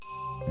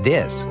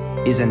This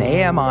is an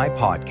AMI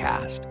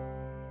podcast.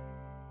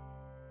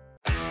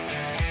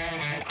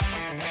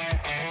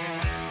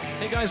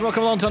 Hey guys,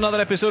 welcome along to another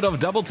episode of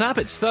Double Tap.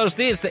 It's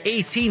Thursday, it's the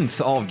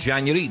 18th of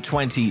January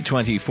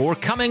 2024.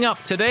 Coming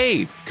up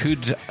today,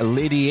 could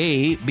Lady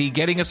A be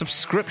getting a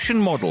subscription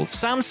model?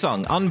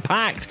 Samsung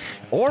Unpacked,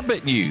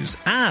 Orbit news,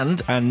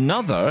 and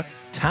another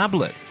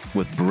tablet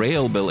with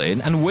Braille built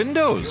in and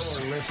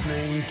Windows. You're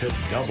listening to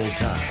Double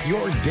Tap,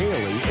 your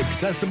daily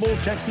accessible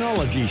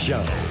technology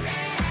show.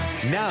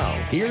 Now,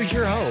 here's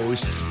your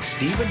hosts,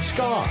 Stephen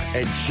Scott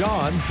and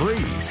Sean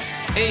Priest.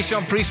 Hey,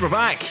 Sean Priest, we're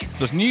back.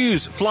 There's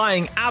news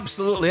flying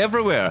absolutely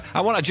everywhere. I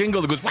want a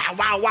jingle that goes, wow,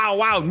 wow, wow,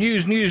 wow,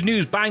 news, news,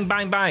 news, bang,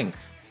 bang, bang.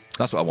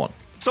 That's what I want.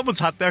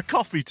 Someone's had their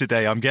coffee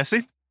today, I'm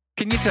guessing.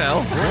 Can you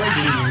tell?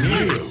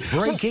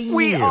 Breaking news.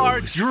 We are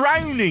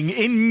drowning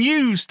in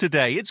news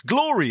today. It's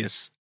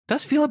glorious.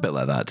 Does feel a bit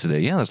like that today.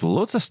 Yeah, there's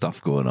loads of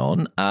stuff going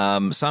on.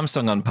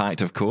 Samsung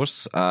Unpacked, of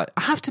course. I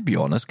have to be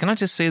honest. Can I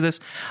just say this?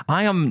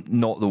 I am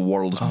not the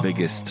world's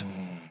biggest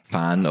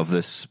fan of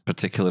this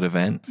particular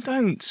event.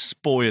 Don't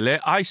spoil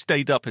it. I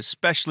stayed up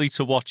especially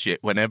to watch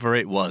it whenever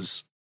it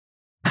was.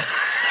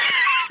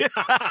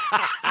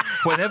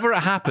 Whenever it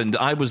happened,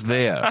 I was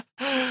there.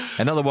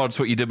 In other words,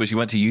 what you did was you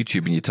went to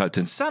YouTube and you typed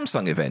in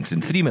Samsung events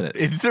in 3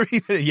 minutes. In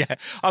 3 minutes, yeah.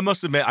 I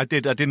must admit, I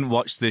did. I didn't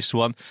watch this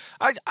one.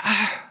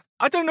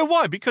 I don't know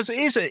why, because it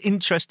is an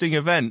interesting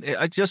event.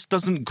 It just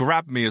doesn't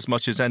grab me as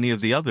much as any of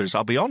the others,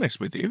 I'll be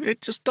honest with you.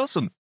 It just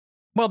doesn't.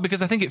 Well,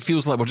 because I think it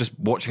feels like we're just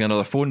watching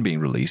another phone being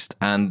released.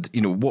 And, you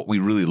know, what we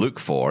really look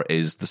for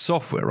is the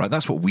software, right?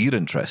 That's what we're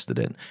interested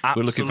in.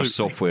 Absolutely. We're looking for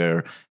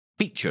software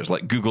features,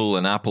 like Google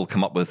and Apple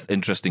come up with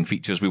interesting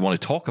features we want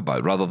to talk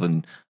about rather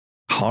than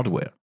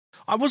hardware.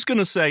 I was going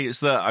to say is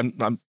that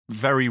I'm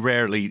very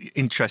rarely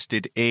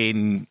interested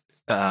in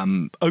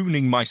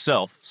owning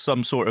myself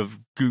some sort of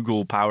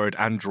Google-powered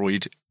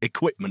Android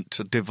equipment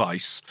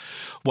device,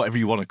 whatever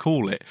you want to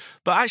call it.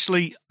 But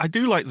actually, I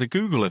do like the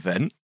Google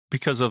event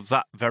because of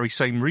that very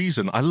same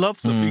reason. I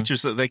love the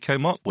features that they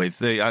came up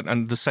with,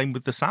 and the same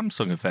with the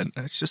Samsung event.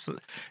 It's just that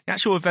the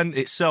actual event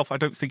itself, I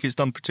don't think is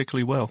done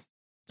particularly well.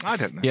 I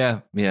don't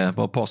know. Yeah,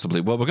 well, possibly.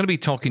 Well, we're going to be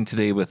talking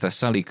today with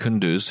Sally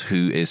Kunduz,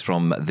 who is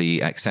from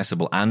the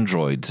Accessible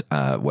Android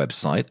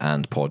website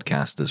and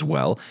podcast as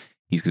well.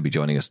 He's going to be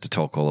joining us to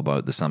talk all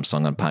about the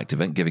Samsung Unpacked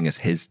event, giving us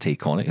his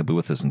take on it. He'll be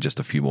with us in just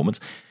a few moments.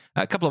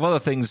 A couple of other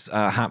things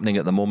happening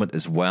at the moment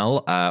as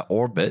well.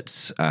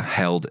 Orbit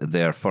held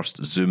their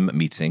first Zoom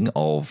meeting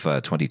of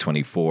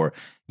 2024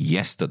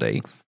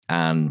 yesterday.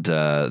 And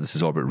this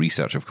is Orbit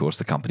Research, of course,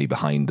 the company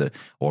behind the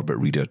Orbit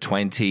Reader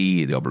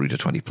 20, the Orbit Reader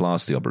 20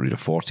 Plus, the Orbit Reader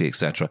 40,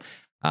 etc.,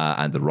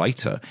 and the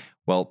Writer.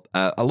 Well,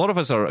 a lot of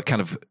us are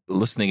kind of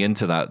listening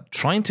into that,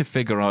 trying to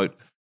figure out,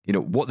 you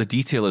know, what the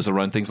detail is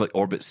around things like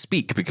Orbit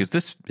Speak, because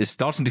this is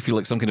starting to feel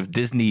like some kind of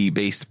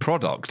Disney-based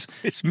product.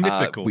 It's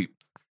mythical. We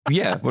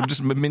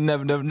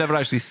never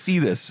actually see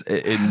this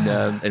in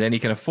any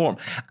kind of form.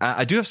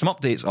 I do have some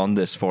updates on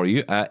this for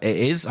you. It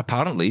is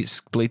apparently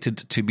slated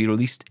to be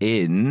released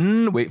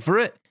in, wait for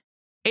it,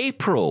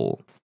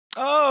 April.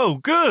 Oh,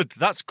 good.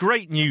 That's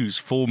great news.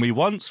 Fool me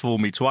once, fool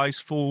me twice,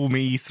 fool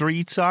me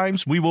 3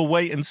 times. We will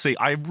wait and see.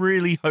 I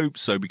really hope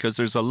so, because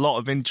there's a lot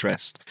of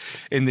interest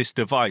in this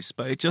device,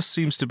 but it just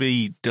seems to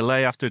be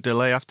delay after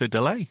delay after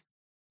delay.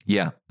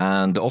 Yeah,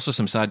 and also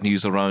some sad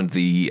news around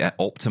the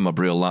Optima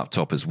Braille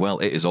laptop as well.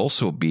 It is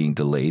also being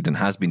delayed and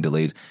has been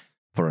delayed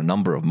for a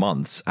number of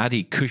months.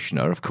 Adi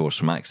Kushner, of course,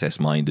 from Access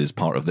Mind, is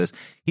part of this.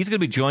 He's going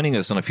to be joining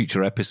us on a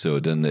future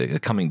episode in the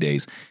coming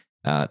days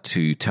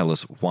to tell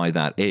us why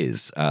that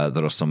is.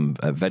 There are some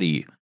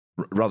very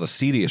rather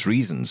serious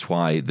reasons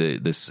why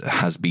this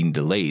has been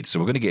delayed. So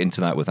we're going to get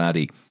into that with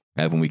Adi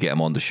when we get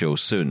him on the show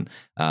soon.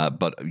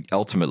 But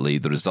ultimately,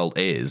 the result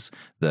is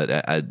that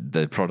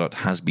the product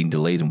has been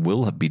delayed and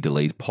will be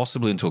delayed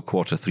possibly until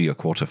Q3 or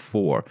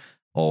Q4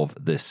 of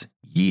this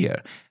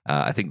year.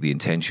 I think the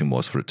intention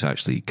was for it to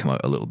actually come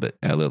out a little bit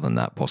earlier than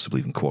that, possibly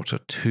even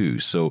Q2.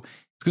 So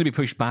it's going to be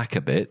pushed back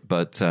a bit,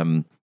 but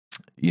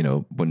you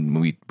know, when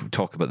we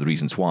talk about the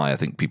reasons why, I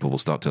think people will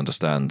start to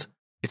understand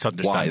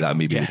why that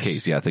may be the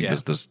case. Yeah, I think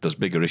there's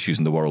bigger issues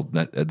in the world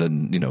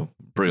than, you know,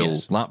 Braille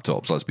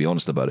laptops, let's be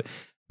honest about it.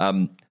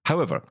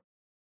 However,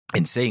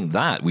 in saying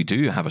that, we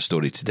do have a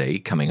story today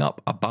coming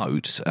up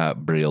about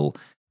Braille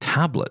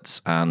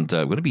tablets, and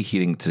we're going to be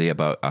hearing today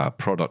about a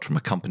product from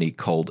a company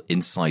called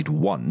Inside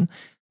One.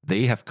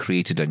 They have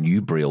created a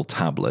new Braille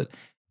tablet,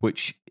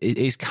 which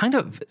is kind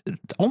of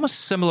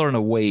almost similar in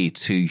a way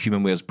to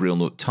HumanWare's Braille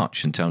Note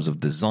Touch in terms of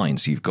design.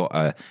 So you've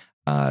got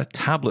a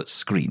tablet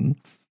screen,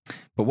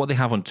 but what they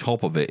have on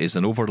top of it is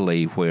an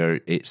overlay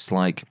where it's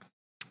like,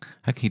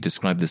 how can you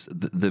describe this?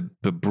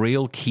 The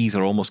Braille keys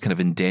are almost kind of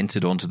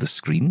indented onto the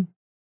screen.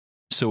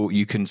 So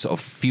you can sort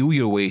of feel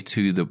your way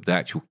to the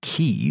actual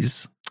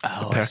keys,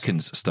 the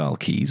Perkins-style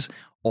keys,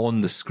 on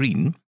the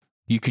screen.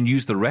 You can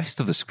use the rest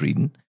of the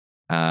screen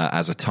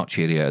as a touch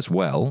area as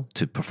well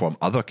to perform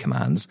other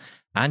commands,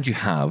 and you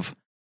have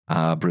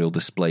a Braille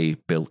display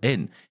built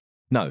in.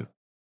 Now,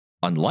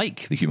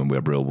 unlike the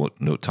HumanWare Braille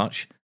Note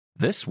Touch,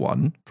 This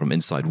one from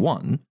Inside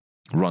One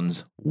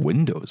runs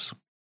Windows.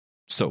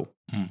 So,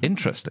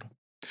 interesting.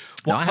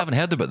 Now, I haven't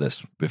heard about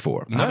this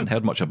before. No. I haven't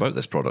heard much about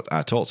this product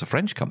at all. It's a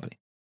French company.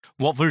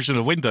 What version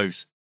of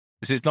Windows?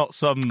 Is it not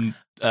some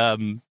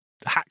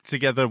hacked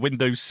together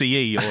Windows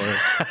CE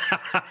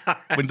or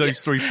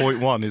Windows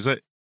 3.1, is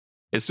it?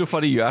 It's so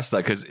funny you asked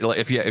that, because like,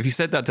 if you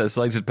said that to a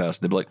sighted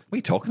person, they'd be like, what are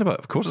you talking about?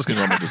 Of course it's going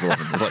to run Windows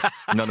 11. It's like,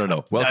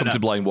 no. Welcome to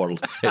Blind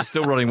World. It's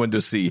still running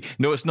Windows CE.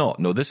 No, it's not.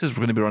 No, this is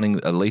going to be running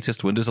the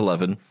latest Windows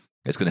 11.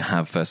 It's going to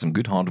have some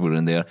good hardware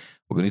in there.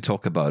 We're going to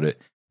talk about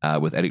it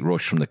with Eric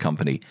Roche from the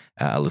company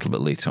a little bit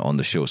later on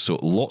the show. So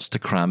lots to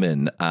cram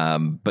in.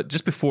 But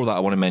just before that, I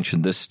want to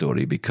mention this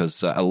story,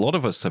 because a lot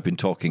of us have been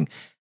talking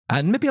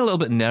and maybe a little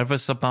bit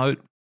nervous about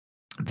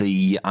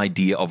the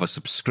idea of a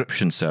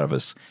subscription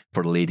service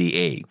for Lady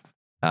A.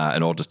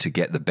 In order to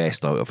get the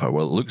best out of her.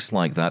 Well, it looks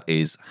like that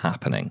is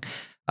happening.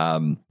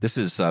 This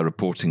is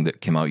reporting that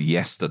came out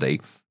yesterday.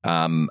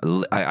 I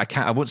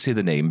won't say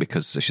the name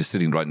because she's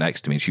sitting right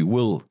next to me and she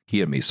will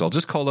hear me. So I'll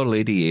just call her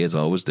Lady A, as I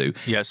always do.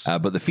 Yes.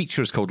 But the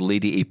feature is called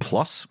Lady A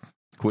Plus,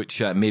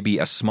 which may be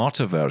a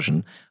smarter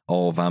version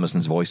of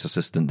Amazon's voice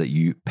assistant that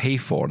you pay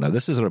for. Now,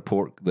 this is a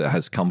report that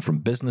has come from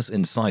Business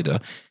Insider,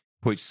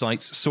 which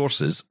cites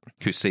sources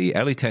who say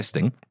early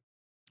testing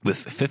with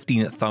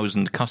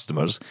 15,000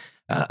 customers,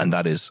 and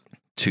that is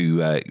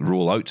to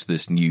roll out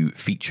this new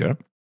feature,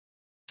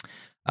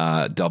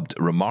 dubbed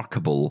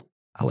Remarkable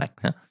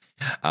Alexa,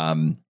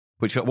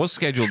 which was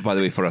scheduled, by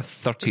the way, for a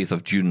 30th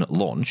of June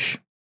launch,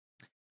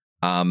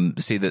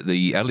 say that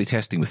the early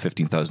testing with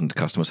 15,000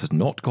 customers has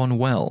not gone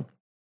well.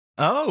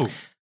 Oh,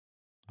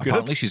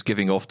 apparently she's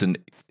giving often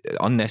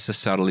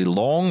unnecessarily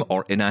long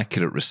or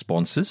inaccurate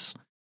responses.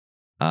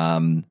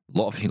 A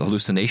lot of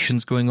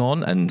hallucinations going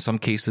on, and in some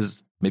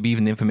cases, maybe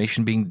even the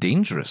information being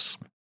dangerous.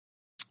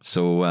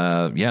 So,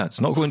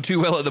 it's not going too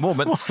well at the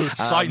moment.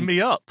 Sign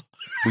me up.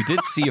 We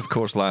did see, of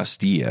course,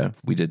 last year,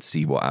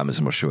 what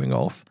Amazon were showing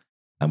off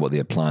and what they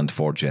had planned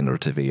for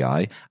generative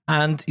AI.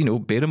 And,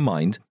 bear in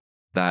mind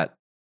that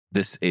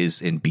this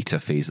is in beta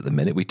phase at the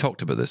minute. We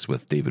talked about this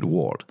with David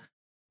Ward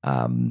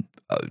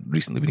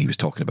recently when he was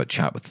talking about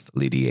chat with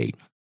Lady A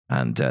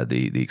and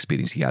the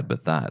experience he had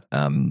with that.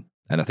 And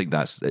I think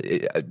that's...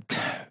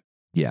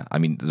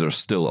 there's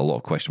still a lot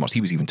of question marks.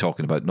 He was even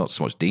talking about not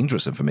so much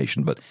dangerous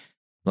information, but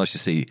let's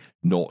just say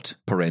not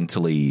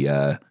parentally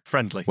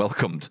friendly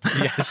welcomed.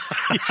 Yes,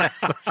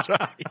 that's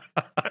right.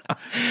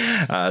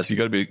 So you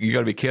got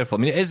to be careful.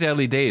 I mean, it is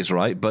early days,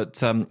 right?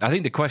 But I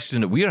think the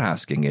question that we're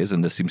asking is,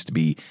 and this seems to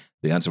be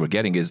the answer we're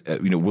getting, is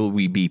will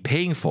we be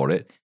paying for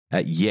it?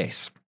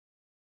 Yes.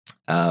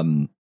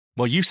 Well,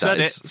 you said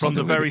it from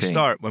the very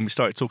start when we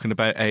started talking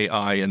about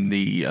AI and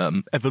the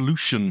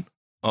evolution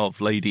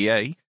of Lady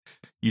A.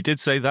 You did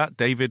say that.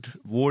 David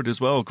Ward as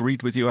well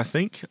agreed with you, I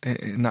think,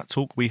 in that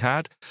talk we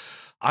had.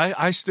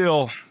 I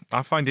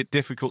find it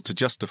difficult to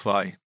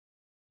justify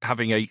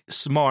having a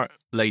smart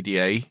Lady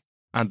A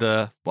and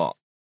what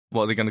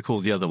are they going to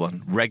call the other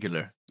one?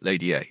 Regular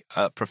Lady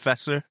A.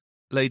 Professor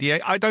Lady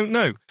A? I don't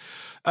know.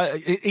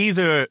 It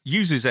either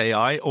uses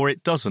AI or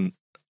it doesn't.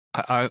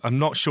 I'm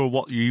not sure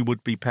what you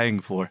would be paying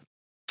for.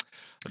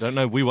 I don't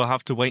know. We will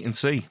have to wait and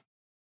see.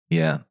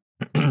 Yeah,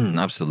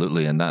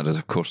 absolutely. And that is,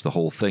 of course, the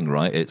whole thing,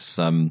 right? It's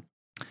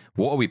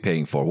what are we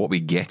paying for? What are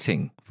we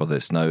getting for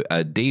this? Now,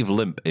 Dave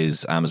Limp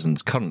is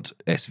Amazon's current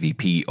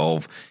SVP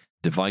of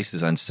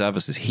devices and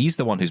services. He's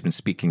the one who's been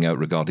speaking out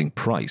regarding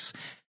price.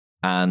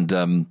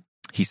 And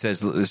he says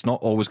that it's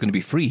not always going to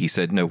be free. He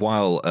said, no,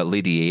 while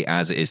Lady A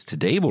as it is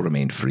today will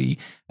remain free,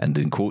 and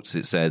in quotes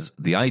it says,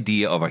 the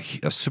idea of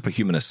a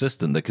superhuman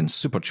assistant that can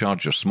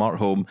supercharge your smart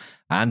home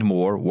and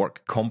more,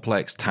 work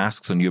complex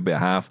tasks on your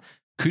behalf,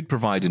 could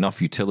provide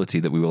enough utility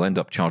that we will end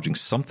up charging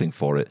something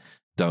for it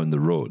down the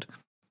road.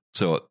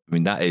 So, I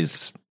mean, that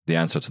is the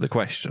answer to the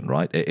question,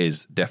 right? It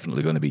is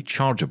definitely going to be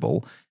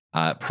chargeable,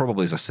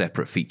 probably as a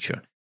separate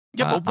feature.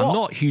 Yeah, but I'm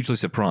not hugely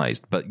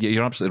surprised, but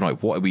you're absolutely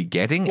right. What are we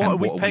getting? What are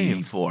we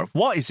paying for?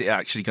 What is it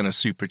actually going to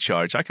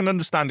supercharge? I can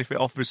understand if it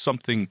offers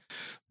something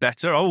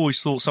better. I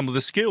always thought some of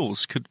the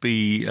skills could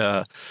be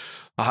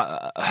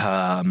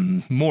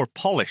more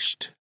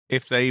polished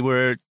if they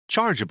were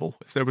chargeable.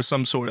 If there was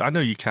some sort of... I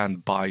know you can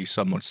buy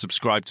some or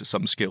subscribe to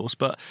some skills,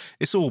 but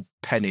it's all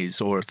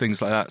pennies or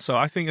things like that. So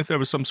I think if there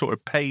was some sort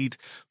of paid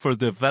for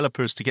the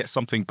developers to get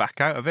something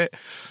back out of it,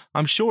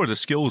 I'm sure the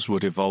skills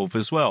would evolve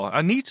as well.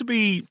 I need to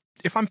be...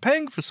 If I'm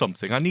paying for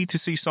something, I need to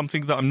see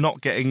something that I'm not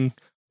getting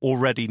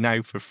already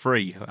now for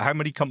free. How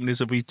many companies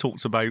have we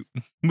talked about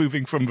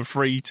moving from a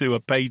free to a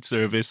paid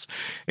service?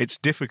 It's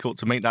difficult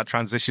to make that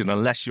transition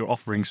unless you're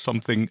offering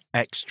something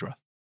extra.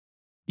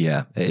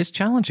 Yeah, it is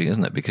challenging,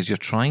 isn't it? Because you're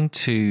trying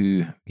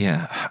to,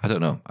 I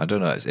don't know.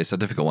 It's a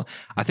difficult one.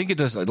 I think it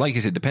does, like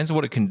you said, it depends on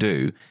what it can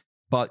do.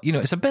 But,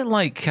 it's a bit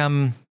like, I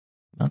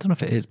don't know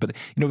if it is, but,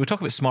 we're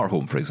talking about smart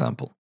home, for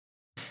example.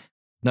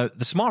 Now,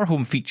 the smart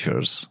home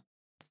features...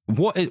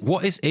 What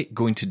is it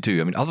going to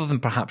do? I mean, other than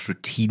perhaps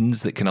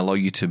routines that can allow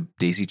you to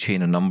daisy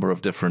chain a number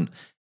of different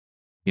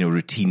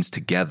routines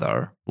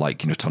together, like,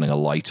 turning a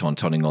light on,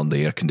 turning on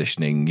the air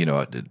conditioning,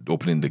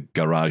 opening the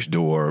garage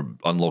door,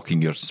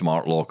 unlocking your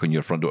smart lock on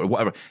your front door,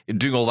 whatever,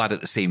 doing all that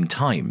at the same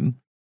time,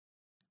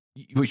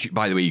 which,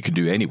 by the way, you can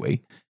do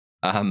anyway.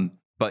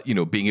 But,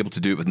 being able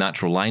to do it with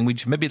natural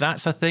language, maybe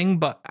that's a thing.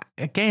 But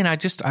again, I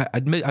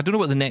admit, I don't know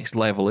what the next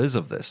level is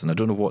of this, and I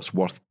don't know what's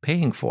worth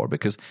paying for,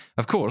 because,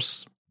 of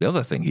course, the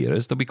other thing here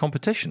is there'll be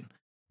competition.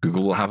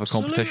 Google will have a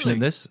competition in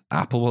this.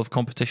 Apple will have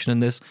competition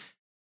in this.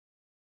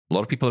 A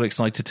lot of people are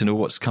excited to know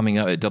what's coming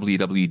out at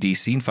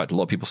WWDC. In fact, a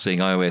lot of people saying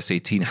iOS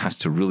 18 has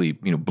to really,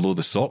 blow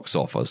the socks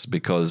off us,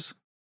 because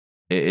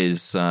it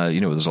is,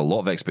 there's a lot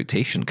of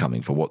expectation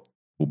coming for what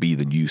will be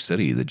the new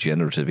Siri, the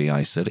generative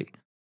AI Siri.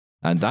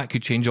 And that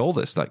could change all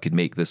this. That could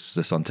make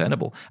this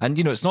untenable. And,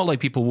 it's not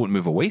like people won't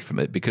move away from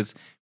it, because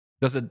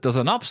there's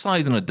an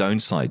upside and a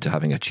downside to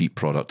having a cheap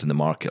product in the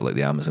market like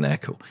the Amazon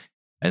Echo.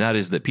 And that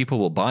is that people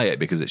will buy it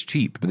because it's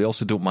cheap, but they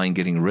also don't mind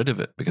getting rid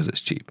of it because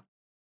it's cheap.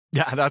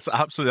 Yeah, that's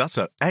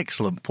an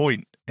excellent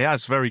point. Yeah,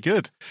 it's very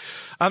good.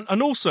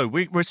 And also,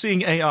 we're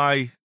seeing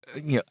AI,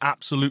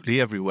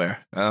 absolutely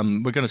everywhere. We're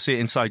going to see it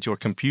inside your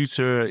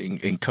computer,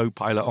 in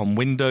Copilot on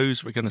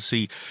Windows. We're going to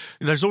see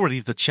there's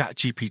already the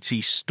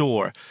ChatGPT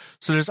store.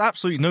 So there's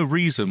absolutely no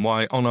reason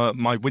why on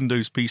my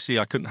Windows PC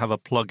I couldn't have a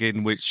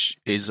plugin which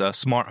is a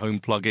smart home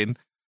plugin,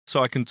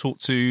 so I can talk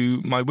to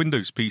my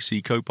Windows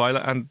PC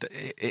Copilot, and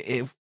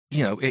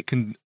it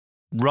can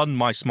run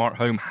my smart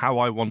home how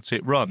I want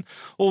it run.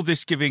 All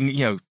this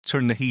giving,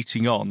 turn the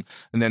heating on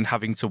and then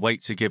having to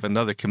wait to give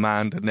another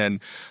command, and then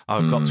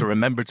I've got to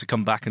remember to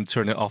come back and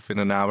turn it off in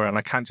an hour, and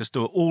I can't just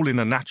do it all in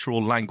a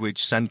natural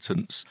language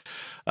sentence.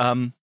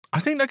 I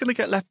think they're going to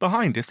get left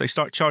behind if they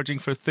start charging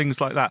for things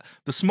like that.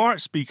 The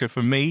smart speaker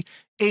for me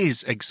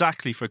is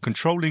exactly for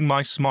controlling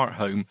my smart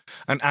home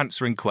and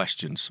answering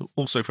questions,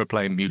 also for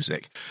playing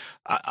music.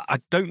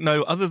 I don't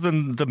know, other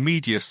than the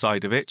media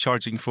side of it,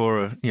 charging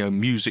for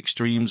music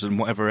streams and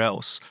whatever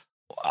else,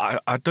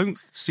 I don't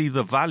see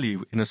the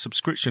value in a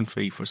subscription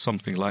fee for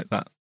something like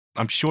that.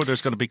 I'm sure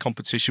there's going to be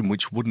competition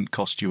which wouldn't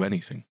cost you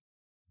anything.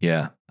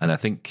 Yeah, and I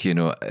think,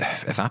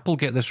 if Apple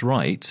get this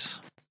right,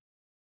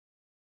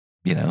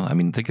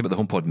 think about the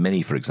HomePod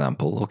Mini, for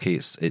example. Okay,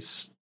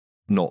 it's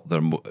not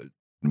their...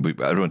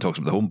 Everyone talks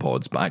about the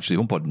HomePods, but actually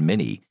HomePod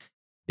Mini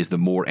is the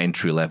more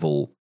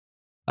entry-level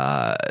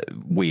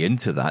way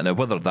into that. Now,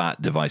 whether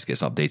that device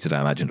gets updated,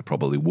 I imagine it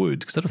probably would,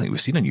 because I don't think we've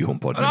seen a new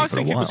HomePod Mini for a while. I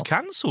think it was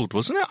cancelled,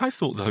 wasn't it? I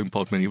thought the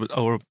HomePod Mini was...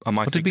 Or am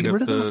I thinking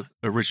of the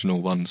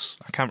original ones?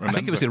 I can't remember. I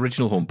think it was the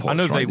original HomePod. I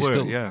know they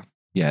were, yeah.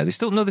 Yeah, they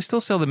still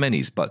sell the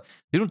Minis, but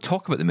they don't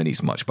talk about the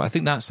Minis much. But I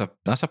think that's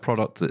a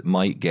product that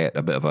might get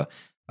a bit of a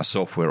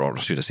software, or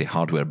should I say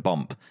hardware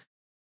bump,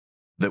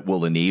 that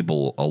will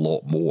enable a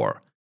lot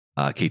more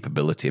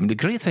capability. I mean, the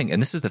great thing,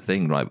 and this is the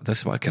thing, right? This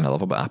is what I kind of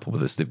love about Apple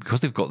with this,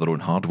 because they've got their own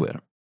hardware,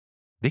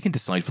 they can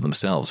decide for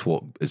themselves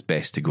what is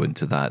best to go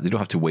into that. They don't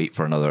have to wait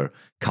for another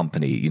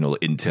company, like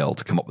Intel,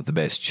 to come up with the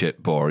best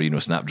chip, or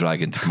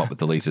Snapdragon to come up with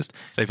the latest.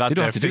 They've had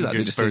their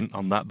fingers burnt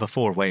on that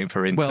before, waiting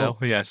for Intel. Well,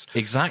 yes,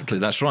 exactly,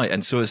 that's right.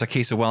 And so it's a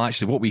case of, well,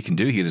 actually, what we can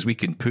do here is we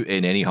can put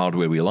in any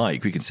hardware we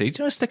like. We can say,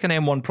 stick an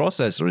M1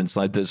 processor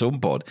inside this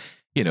HomePod.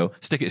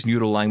 Stick its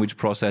neural language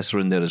processor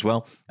in there as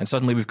well. And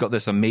suddenly we've got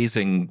this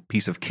amazing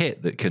piece of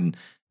kit that can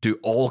do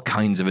all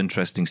kinds of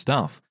interesting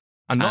stuff.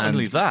 And not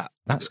only that,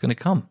 that's going to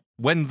come.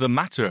 When the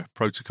Matter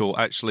protocol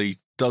actually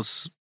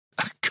does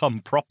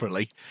come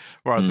properly,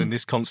 rather than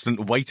this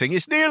constant waiting,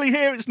 it's nearly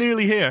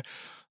here.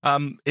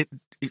 It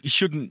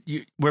shouldn't.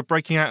 We're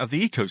breaking out of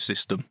the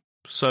ecosystem.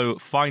 So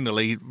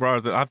finally,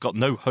 I've got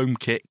no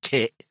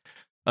HomeKit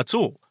at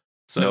all.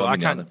 So I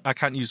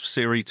can't use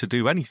Siri to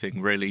do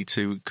anything, really,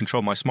 to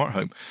control my smart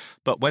home.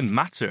 But when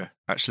Matter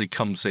actually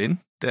comes in,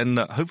 then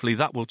hopefully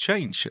that will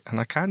change, and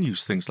I can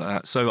use things like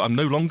that. So I'm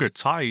no longer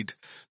tied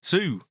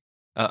to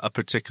a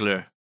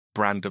particular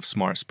brand of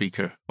smart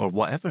speaker or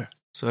whatever.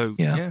 So,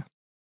 yeah.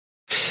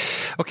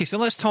 Okay, so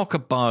let's talk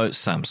about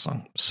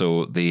Samsung.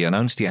 So they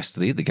announced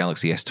yesterday the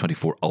Galaxy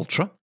S24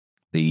 Ultra,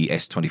 the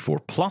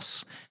S24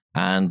 Plus,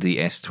 and the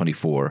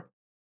S24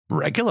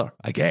 regular,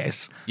 I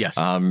guess. Yes.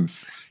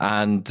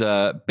 And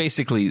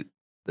basically,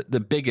 the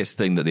biggest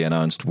thing that they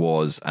announced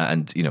was,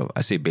 and,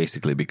 I say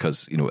basically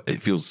because,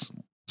 it feels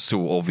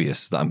so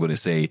obvious that I'm going to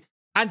say,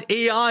 and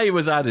AI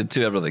was added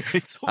to everything.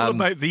 It's all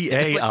about the AI.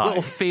 It's like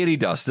little fairy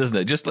dust, isn't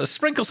it? Just let's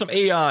sprinkle some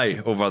AI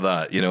over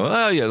that,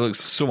 Oh, yeah, it looks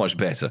so much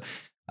better.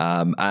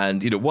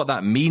 And, what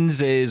that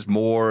means is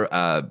more,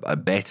 a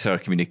better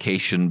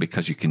communication,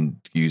 because you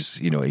can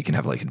use, you can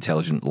have like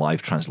intelligent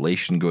live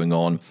translation going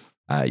on.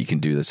 You can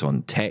do this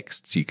on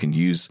texts. You can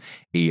use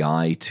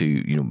AI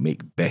to,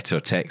 make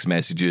better text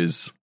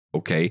messages.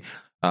 Okay.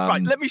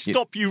 Right, let me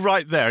stop you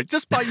right there.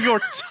 Just by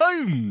your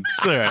tone,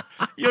 sir.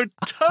 Your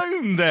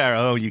tone there.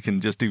 Oh, you can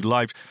just do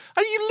live.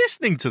 Are you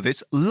listening to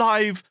this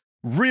live,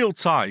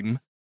 real-time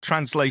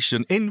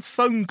translation in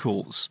phone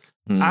calls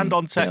and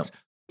on text?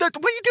 Yeah.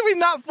 What are you doing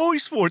that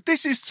voice for?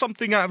 This is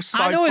something out of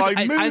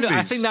sci-fi movies.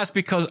 I think that's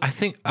because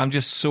I'm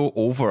just so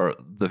over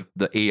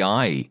the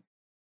AI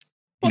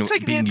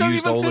being used all the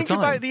time. Don't even think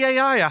about the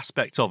AI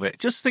aspect of it.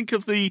 Just think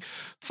of the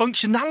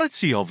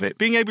functionality of it.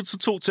 Being able to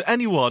talk to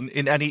anyone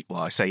in any,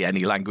 well, I say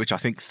any language. I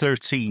think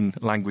 13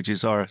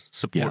 languages are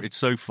supported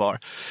so far.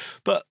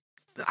 But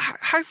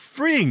how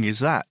freeing is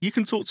that? You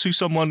can talk to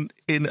someone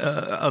in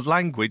a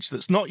language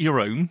that's not your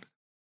own,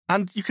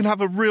 and you can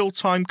have a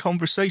real-time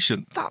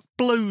conversation. That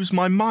blows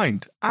my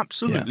mind.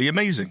 Absolutely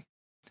amazing.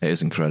 It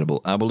is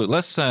incredible. Well, look,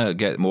 let's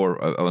get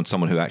more on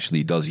someone who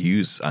actually does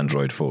use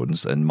Android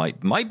phones and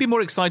might be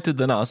more excited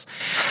than us.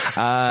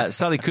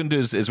 Sally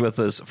Kunduz is with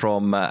us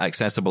from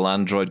Accessible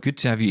Android. Good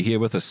to have you here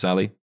with us,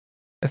 Sally.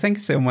 Thank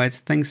you so much.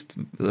 Thanks.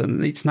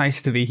 It's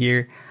nice to be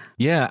here.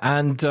 Yeah,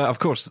 and of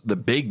course, the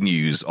big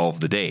news of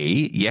the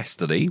day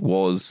yesterday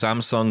was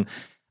Samsung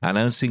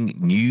announcing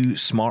new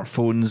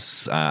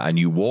smartphones, a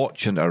new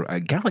watch, and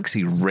a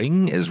Galaxy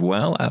Ring as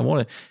well. I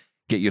want to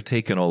get your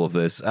take on all of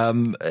this.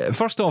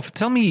 First off,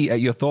 tell me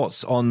your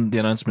thoughts on the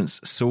announcements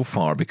so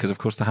far, because of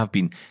course there have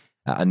been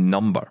a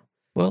number.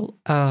 Well,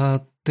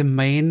 the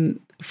main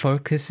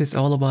focus is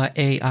all about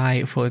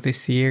AI for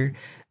this year.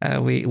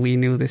 We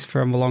knew this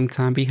from a long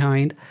time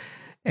behind,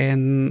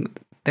 and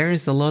there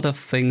is a lot of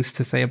things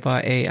to say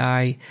about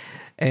AI.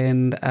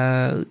 And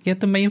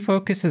the main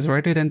focus is,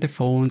 rather than the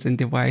phones and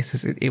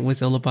devices, it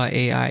was all about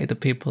AI. The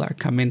people are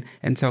coming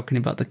and talking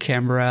about the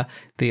camera,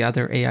 the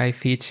other AI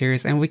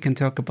features, and we can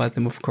talk about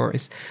them, of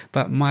course.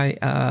 But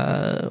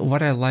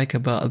what I like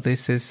about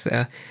this is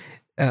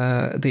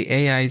the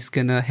AI is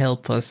going to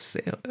help us,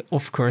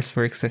 of course,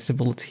 for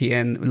accessibility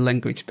and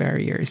language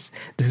barriers.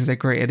 This is a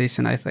great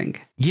addition, I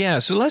think. Yeah,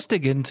 so let's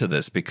dig into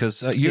this,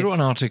 because you wrote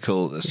an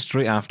article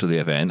straight after the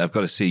event. I've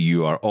got to say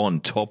you are on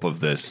top of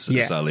this,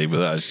 Sally,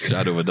 without a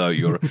shadow of a doubt.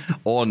 You're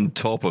on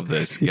top of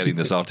this, getting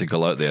this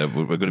article out there.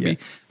 We're going to be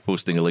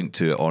posting a link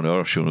to it on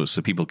our show notes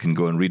so people can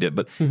go and read it.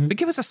 But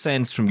give us a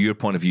sense from your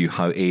point of view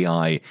how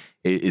AI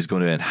is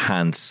going to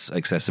enhance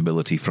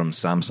accessibility from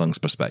Samsung's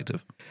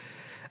perspective.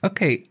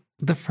 Okay.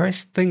 The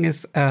first thing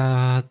is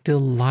the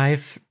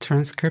live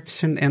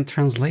transcription and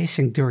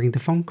translation during the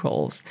phone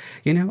calls.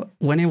 You know,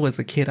 when I was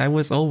a kid, I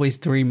was always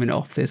dreaming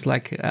of this.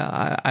 Like,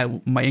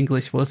 my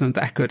English wasn't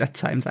that good at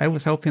times. I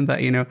was hoping that,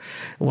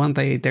 one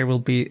day there will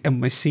be a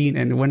machine,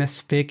 and when I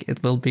speak,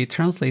 it will be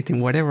translating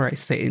whatever I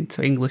say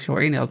into English or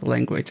any other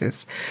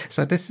languages.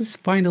 So this is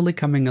finally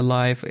coming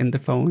alive in the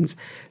phones.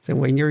 So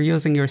when you're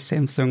using your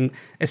Samsung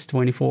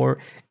S24,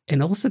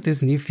 and also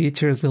these new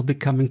features will be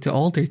coming to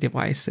older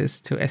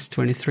devices, to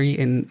S23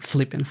 and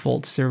Flip and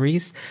Fold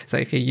series. So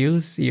if you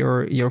use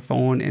your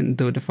phone and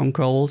do the phone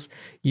calls,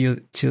 you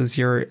choose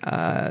your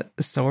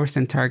source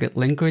and target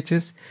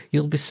languages,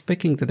 you'll be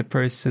speaking to the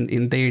person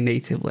in their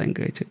native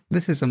language.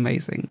 This is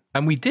amazing.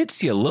 And we did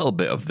see a little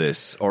bit of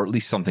this, or at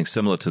least something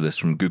similar to this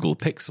from Google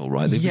Pixel,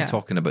 right? They've been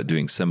talking about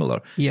doing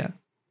similar. Yeah.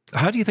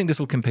 How do you think this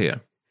will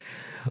compare?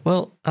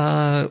 Well,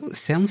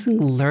 Samsung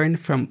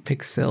learned from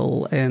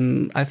Pixel,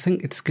 and I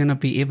think it's going to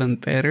be even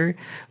better,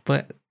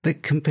 but the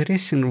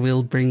competition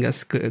will bring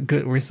us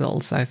good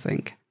results, I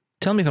think.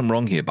 Tell me if I'm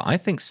wrong here, but I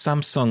think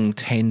Samsung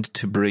tend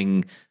to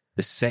bring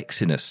the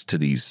sexiness to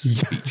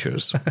these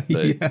features.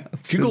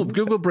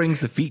 Google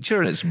brings the feature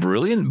and it's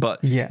brilliant,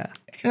 but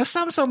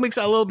Samsung makes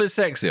it a little bit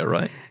sexier,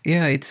 right?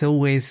 Yeah, it's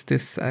always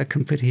this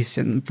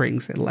competition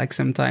brings it. Like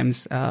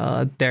sometimes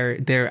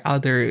there are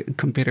other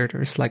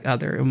competitors, like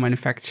other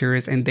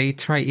manufacturers, and they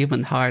try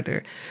even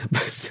harder.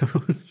 But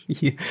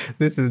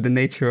this is the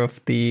nature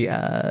of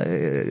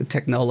the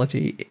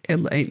technology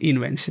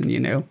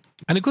invention,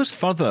 And it goes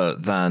further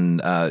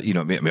than,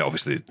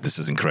 obviously this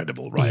is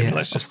incredible, right? Yeah,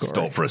 let's just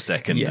stop for a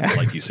second and,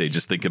 like you say,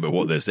 just think about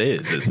what this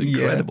is. It's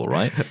incredible,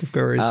 right? Of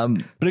course.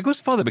 But it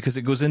goes further because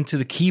it goes into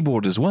the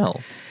keyboard as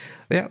well.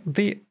 Yeah,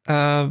 the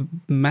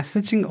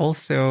messaging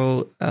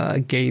also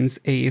gains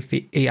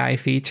AI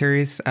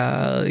features.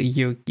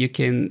 You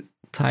can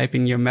type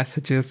in your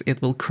messages, it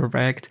will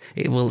correct,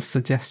 it will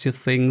suggest you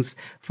things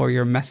for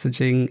your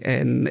messaging,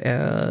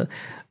 and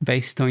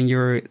based on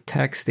your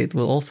text, it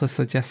will also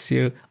suggest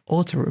you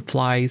auto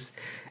replies,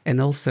 and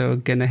also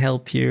gonna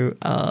help you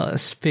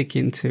speak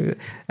into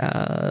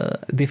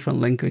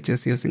different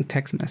languages using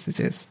text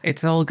messages.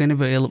 It's all gonna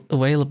be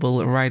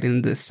available right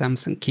in the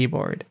Samsung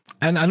keyboard.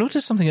 And I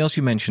noticed something else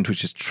you mentioned,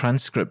 which is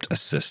transcript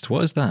assist.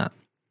 What is that?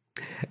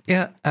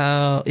 Yeah,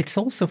 it's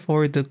also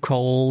for the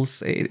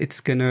calls.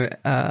 It's gonna,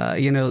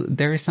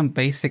 there is some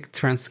basic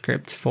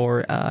transcript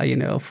for,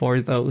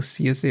 for those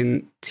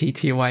using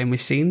TTY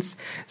machines.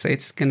 So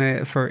it's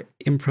gonna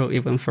improve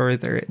even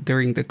further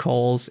during the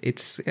calls.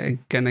 It's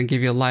gonna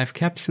give you live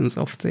captions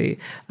of the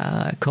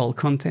call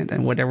content,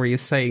 and whatever you're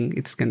saying,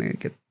 it's gonna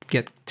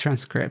get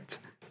transcribed.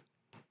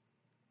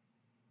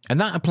 And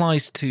that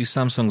applies to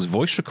Samsung's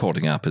voice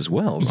recording app as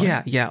well,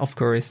 right? Yeah, of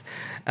course.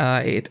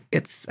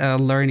 It's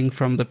learning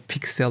from the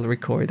Pixel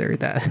recorder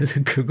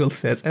that Google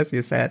says, as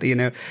you said,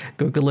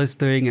 Google is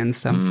doing and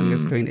Samsung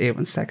is doing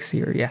even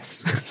sexier,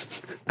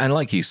 yes. And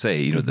like you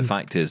say, the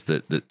fact is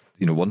that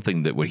one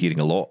thing that we're hearing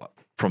a lot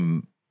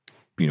from,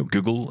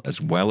 Google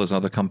as well as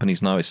other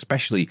companies now,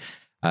 especially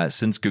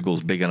since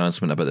Google's big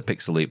announcement about the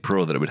Pixel 8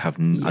 Pro, that it would have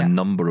a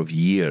number of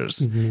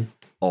years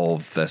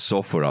of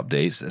software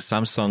updates,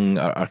 Samsung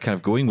are kind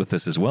of going with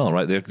this as well,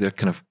 right? They're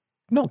kind of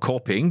not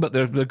copying, but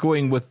they're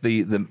going with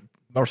the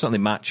or certainly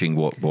matching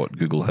what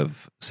Google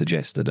have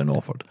suggested and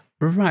offered.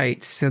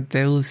 Right, so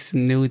those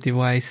new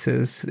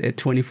devices,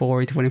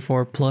 24,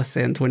 24 Plus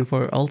and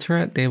 24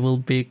 Ultra, they will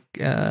be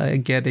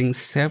getting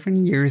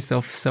 7 years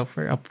of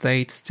software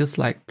updates, just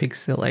like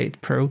Pixel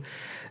 8 Pro.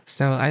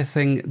 So I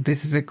think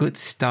this is a good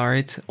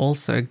start,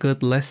 also a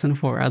good lesson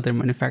for other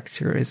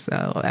manufacturers,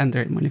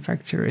 Android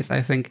manufacturers.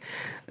 I think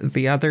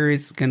the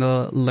others going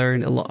to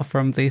learn a lot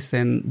from this,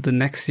 and the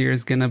next year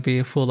is going to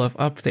be full of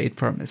update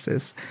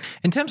promises.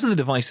 In terms of the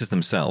devices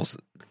themselves,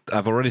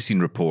 I've already seen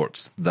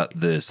reports that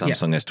the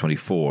Samsung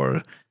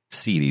S24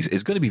 series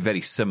is going to be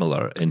very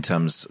similar in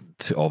terms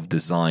of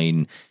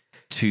design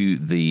to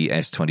the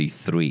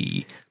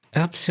S23.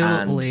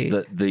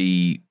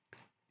 Absolutely.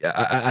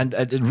 And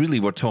and really,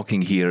 we're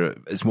talking here,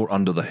 it's more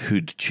under the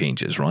hood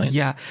changes, right?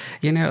 Yeah.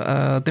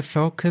 The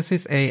focus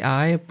is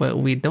AI, but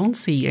we don't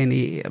see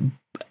any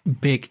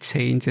big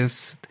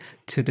changes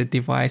to the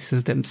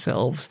devices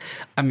themselves.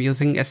 I'm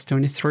using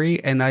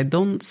S23 and I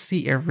don't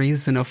see a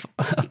reason of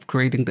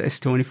upgrading the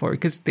S24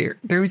 because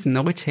there is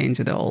no change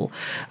at all.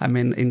 I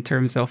mean, in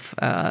terms of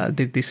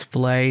the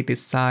display, the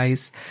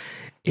size,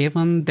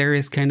 even there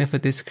is kind of a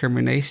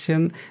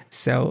discrimination.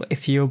 So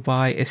if you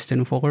buy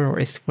S24 or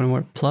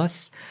S24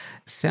 Plus,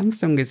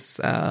 Samsung is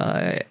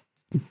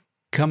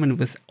coming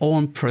with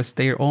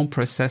their own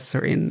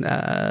processor in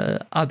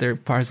other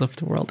parts of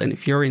the world. And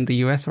if you're in the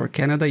US or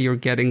Canada, you're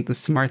getting the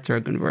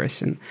Snapdragon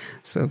version.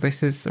 So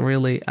this is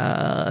really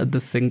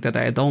the thing that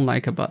I don't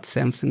like about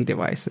Samsung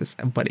devices.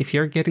 But if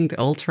you're getting the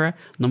Ultra,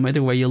 no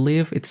matter where you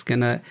live, it's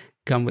going to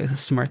come with a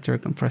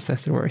Snapdragon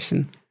processor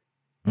version.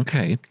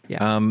 Okay.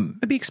 Yeah.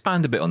 Maybe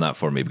expand a bit on that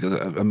for me,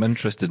 because I'm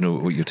interested to know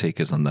what your take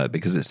is on that,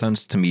 because it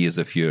sounds to me as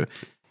if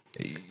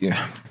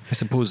I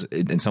suppose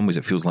in some ways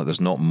it feels like there's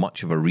not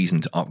much of a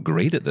reason to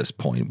upgrade at this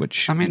point,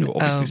 which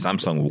obviously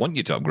Samsung want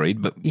you to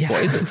upgrade, but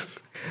what is it?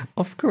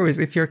 Of course,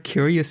 if you're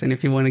curious and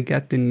if you want to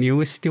get the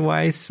newest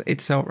device,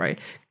 it's all right.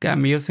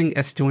 I'm using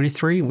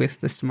S23 with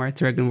the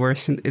Snapdragon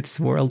version. It's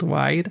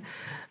worldwide,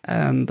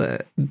 and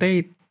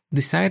they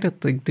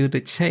decided to do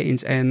the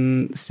change,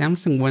 and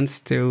Samsung wants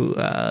to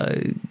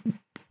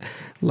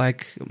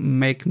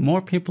make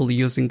more people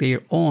using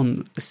their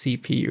own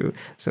CPU.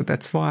 So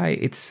that's why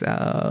it's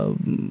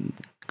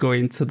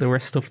going to the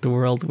rest of the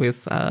world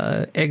with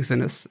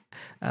Exynos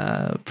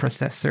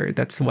processor.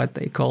 That's what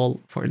they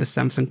call for the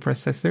Samsung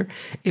processor.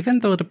 Even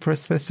though the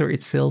processor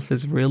itself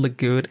is really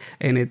good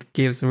and it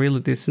gives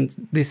really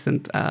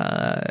decent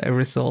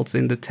results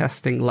in the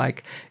testing,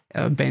 like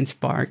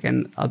benchmark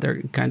and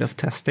other kind of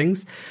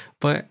testings,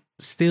 but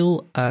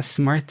still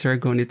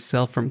Snapdragon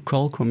itself from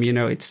Qualcomm,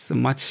 it's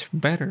much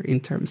better in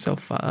terms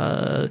of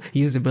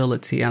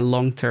usability and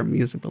long-term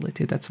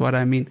usability. That's what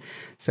I mean.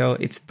 So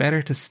it's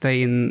better to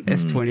stay in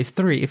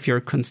S23 if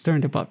you're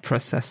concerned about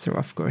processor,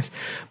 of course.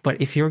 But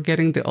if you're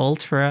getting the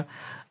Ultra,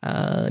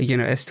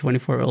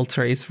 S24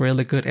 Ultra is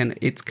really good, and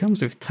it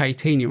comes with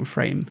titanium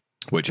frame,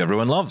 which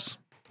everyone loves.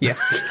 Yes,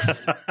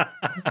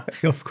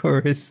 of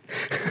course.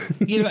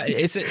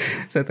 Is it?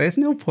 So there's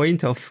no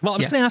point of. Well, I'm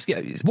just going to ask you,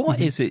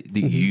 what is it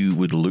that you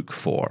would look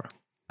for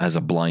as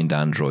a blind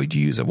Android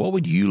user? What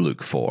would you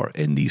look for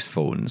in these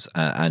phones?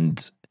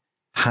 And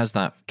has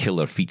that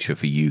killer feature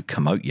for you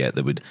come out yet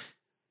that would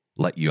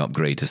let you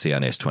upgrade to, say,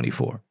 an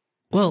S24?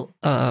 Well,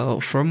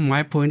 from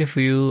my point of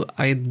view,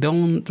 I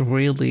don't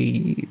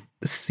really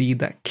see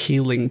that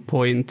killing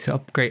point to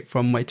upgrade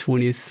from my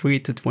 23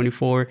 to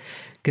 24,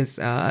 because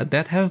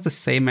that has the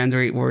same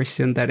Android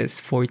version that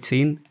is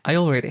 14. I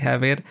already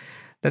have it.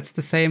 That's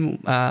the same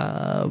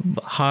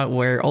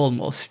hardware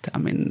almost. I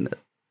mean,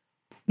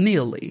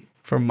 nearly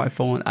from my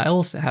phone. I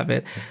also have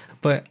it.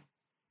 But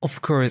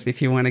of course,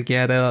 if you want to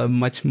get a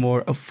much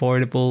more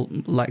affordable,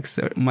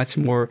 much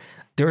more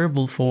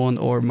durable phone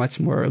or much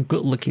more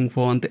good-looking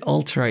phone, the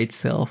Ultra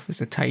itself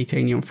is a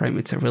titanium frame.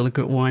 It's a really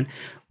good one.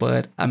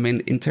 But, I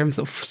mean, in terms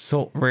of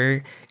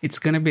software, it's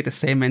going to be the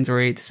same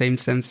Android, same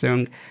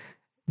Samsung.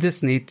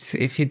 Just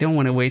if you don't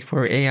want to wait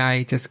for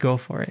AI, just go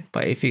for it.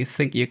 But if you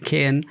think you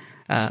can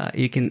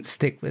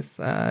stick with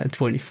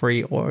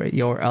 23 or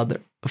your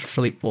other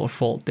flip or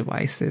fold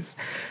devices.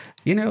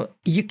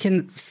 You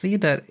can see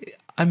that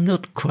I'm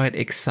not quite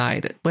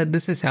excited, but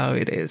this is how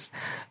it is.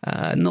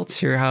 Not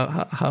sure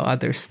how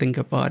others think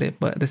about it,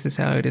 but this is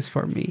how it is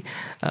for me.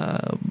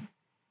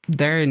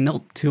 There are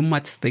not too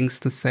much things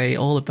to say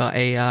all about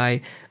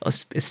AI,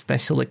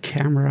 especially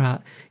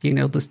camera.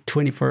 The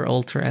 24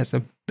 Ultra has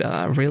a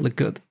really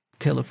good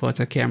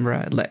telephoto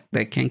camera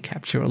that can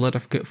capture a lot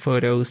of good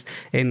photos,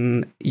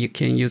 and you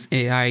can use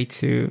AI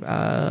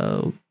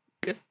to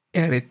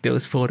edit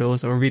those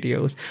photos or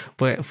videos.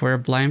 But for a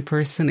blind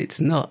person,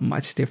 it's not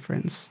much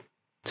difference,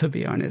 to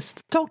be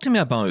honest. Talk to me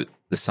about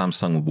the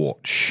Samsung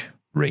Watch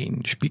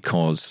range,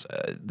 because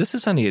this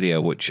is an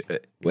area which,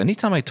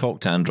 anytime I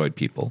talk to Android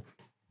people,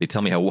 they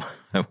tell me how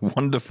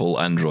wonderful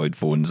Android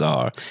phones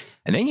are.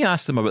 And then you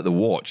ask them about the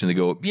watch and they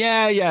go,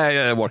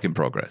 yeah, work in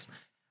progress.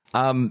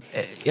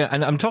 Yeah,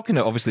 and I'm talking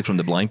obviously from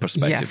the blind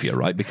perspective Yes. here,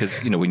 right?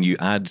 Because, when you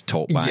add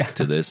TalkBack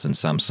to this, and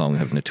Samsung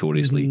have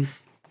notoriously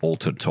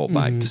altered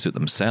TalkBack to suit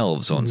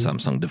themselves on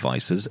Samsung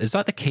devices, is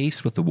that the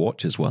case with the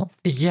watch as well?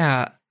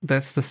 Yeah,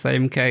 that's the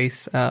same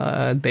case.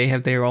 They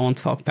have their own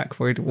talkback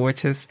for the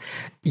watches.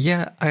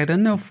 Yeah, I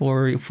don't know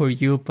for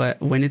you,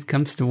 but when it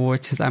comes to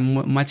watches,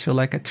 I'm much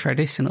like a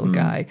traditional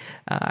guy.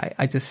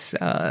 I just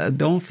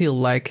don't feel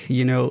like,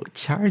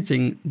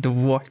 charging the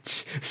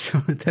watch. So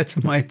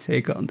that's my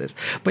take on this.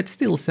 But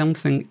still,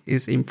 Samsung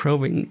is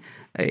improving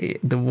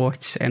the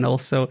watch, and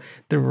also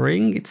the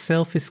ring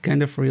itself is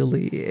kind of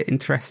really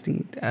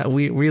interesting.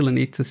 We really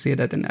need to see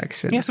that in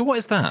action. Yeah, so what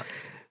is that?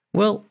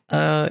 Well,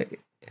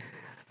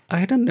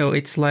 I don't know.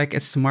 It's like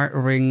a smart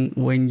ring.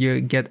 When you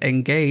get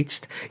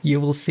engaged, you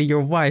will see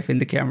your wife in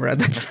the camera.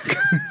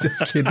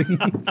 Just kidding.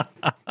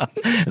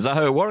 Is that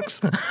how it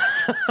works?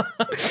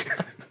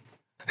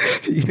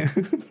 Yeah.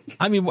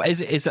 I mean,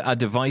 is it a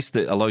device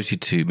that allows you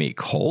to make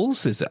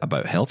calls? Is it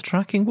about health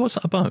tracking? What's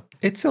it about?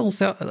 It's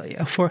also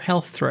for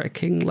health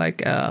tracking,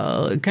 like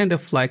kind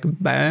of like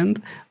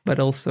band, but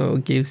also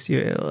gives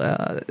you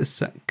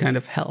kind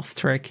of health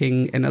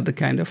tracking and other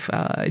kind of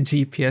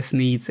GPS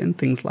needs and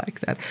things like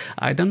that.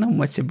 I don't know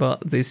much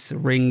about this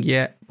ring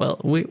yet.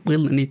 Well,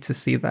 we'll need to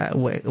see that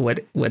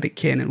what it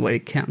can and what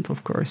it can't,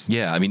 of course.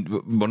 Yeah, I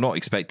mean, we're not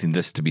expecting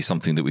this to be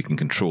something that we can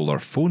control our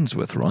phones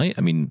with, right?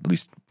 I mean, at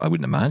least I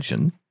wouldn't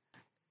imagine.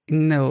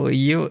 No,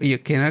 you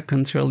cannot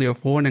control your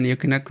phone and you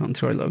cannot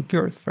control your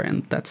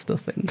girlfriend. That's the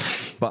thing.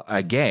 But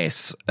I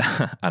guess,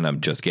 and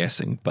I'm just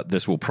guessing, but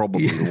this will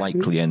probably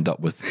likely end up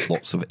with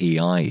lots of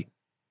AI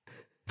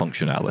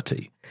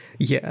functionality.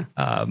 Yeah.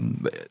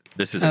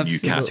 This is a new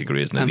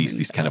category, isn't it?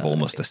 These kind of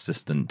almost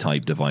assistant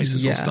type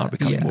devices will start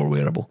becoming more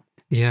wearable.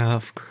 Yeah,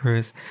 of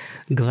course.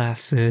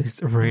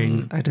 Glasses,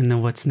 rings, I don't know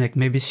what's next.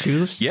 Maybe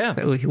shoes?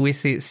 Yeah. We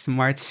see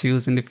smart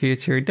shoes in the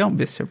future. Don't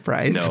be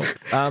surprised.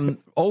 No.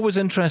 Always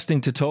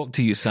interesting to talk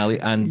to you, Sally,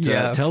 and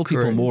tell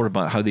people more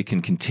about how they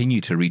can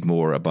continue to read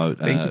more about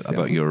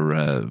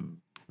your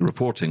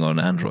reporting on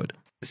Android.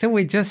 So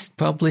we just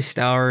published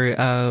our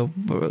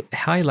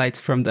highlights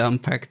from the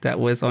Unpacked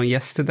that was on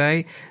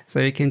yesterday. So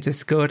you can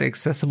just go to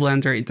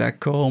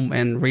accessibleandroid.com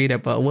and read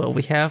about what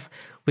we have.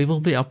 We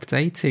will be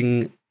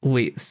updating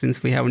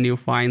since we have new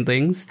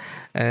findings,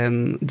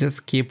 and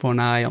just keep an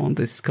eye on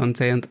this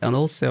content. And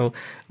also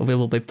we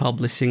will be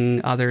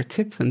publishing other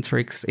tips and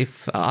tricks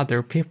if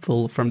other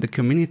people from the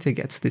community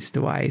gets this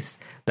device.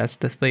 That's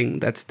the thing.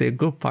 That's the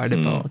good part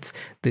about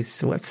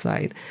this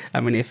website. I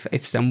mean,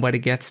 if somebody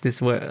gets this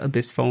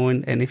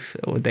phone, and if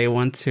they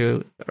want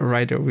to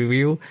write a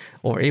review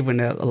or even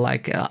a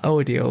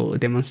audio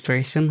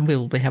demonstration, we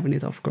will be having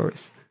it, of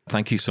course.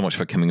 Thank you so much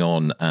for coming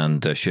on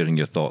and sharing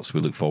your thoughts.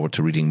 We look forward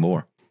to reading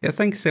more. Yeah,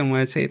 thank you so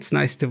much. It's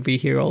nice to be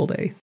here all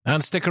day.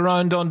 And stick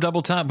around on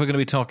Double Tap. We're going to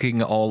be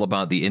talking all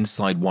about the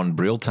Inside One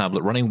Braille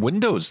tablet running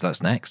Windows.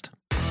 That's next.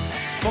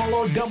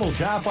 Follow Double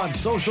Tap on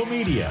social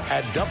media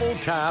at Double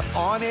Tap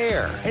On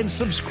Air, and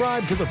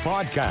subscribe to the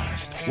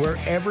podcast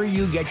wherever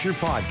you get your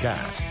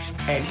podcasts.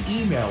 And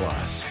email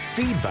us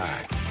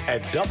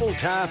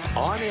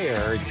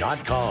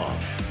feedback@doubletaponair.com.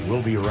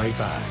 We'll be right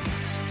back.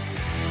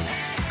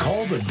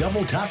 Call the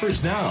Double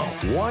Tappers now,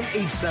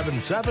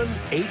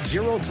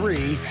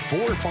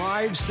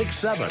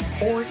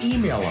 1-877-803-4567, or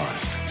email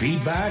us,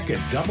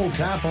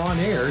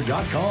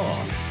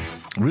 feedback@doubletaponair.com.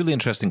 Really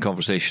interesting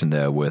conversation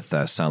there with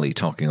Sally,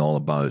 talking all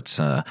about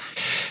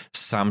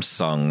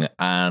Samsung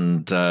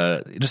and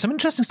some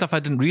interesting stuff I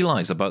didn't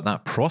realize about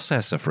that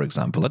processor, for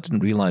example. I didn't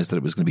realize that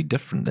it was going to be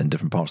different in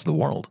different parts of the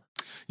world.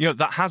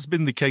 That has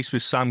been the case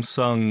with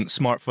Samsung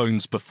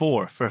smartphones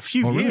before for a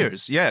few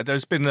years. Yeah,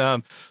 there's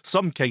been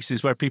some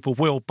cases where people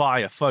will buy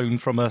a phone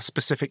from a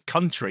specific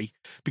country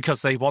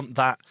because they want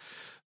that,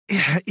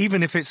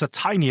 even if it's a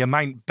tiny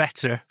amount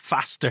better,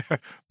 faster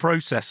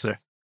processor.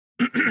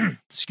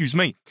 Excuse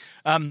me.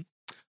 I'm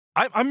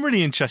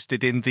really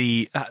interested in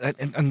the,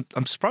 and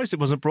I'm surprised it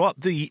wasn't brought up,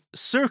 the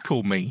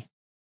Circle Me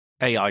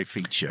AI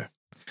feature.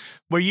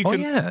 Where you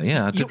can,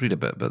 I did read a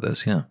bit about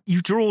this, yeah.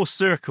 You draw a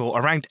circle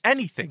around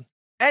anything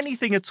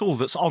at all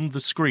that's on the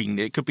screen.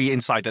 It could be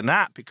inside an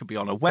app, it could be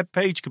on a web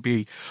page, it could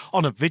be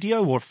on a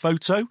video or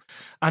photo,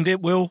 and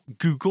it will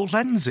Google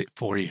Lens it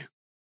for you.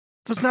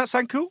 Doesn't that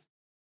sound cool?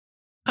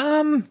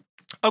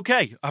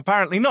 Okay,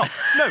 apparently not.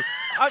 No.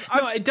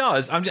 No, it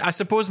does. I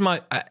suppose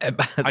I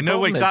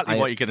know exactly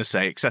what you're going to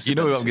say. Accessibility. You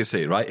know what I'm going to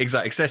say, right?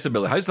 Exactly.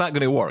 Accessibility. How's that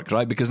going to work,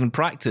 right? Because in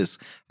practice,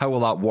 how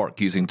will that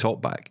work using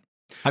TalkBack?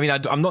 I mean,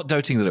 I'm not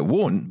doubting that it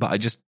won't, but I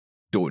just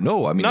don't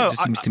know. I mean, it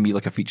just seems to me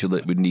like a feature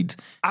that would need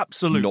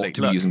absolutely not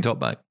to be using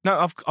TalkBack.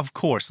 No, of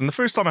course. And the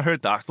first time I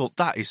heard that, I thought,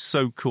 that is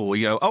so cool.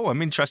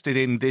 I'm interested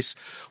in this,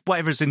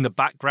 whatever's in the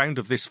background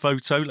of this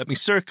photo. Let me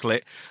circle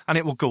it, and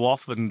it will go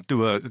off and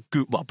do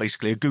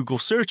basically a Google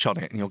search on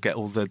it, and you'll get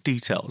all the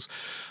details.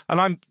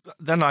 And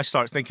then I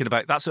start thinking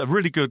about, that's a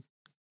really good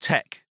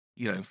tech,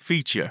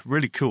 feature,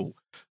 really cool.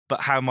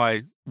 But how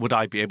would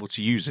I be able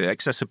to use it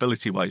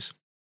accessibility wise?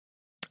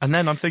 And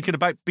then I'm thinking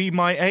about Be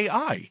My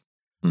AI.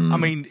 I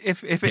mean,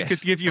 if it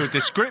could give you a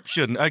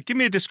description, give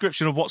me a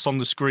description of what's on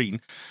the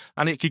screen,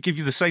 and it could give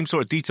you the same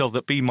sort of detail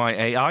that Be My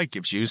AI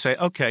gives you. Say,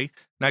 okay,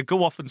 now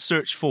go off and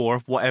search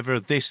for whatever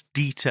this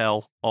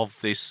detail of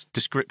this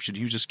description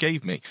you just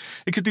gave me.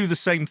 It could do the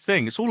same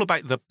thing. It's all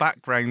about the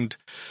background,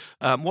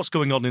 what's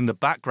going on in the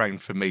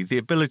background for me, the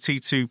ability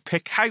to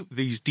pick out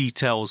these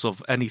details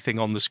of anything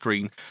on the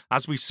screen,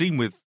 as we've seen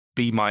with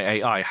Be My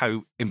AI,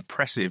 how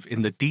impressive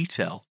in the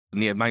detail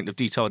and the amount of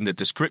detail in the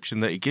description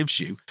that it gives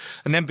you,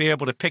 and then be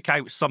able to pick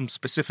out some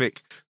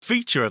specific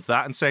feature of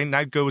that and say,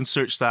 now go and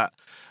search that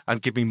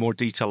and give me more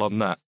detail on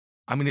that.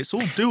 I mean, it's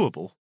all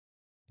doable.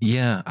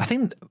 Yeah, I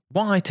think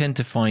what I tend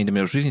to find,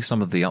 I was reading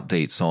some of the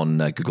updates on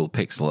Google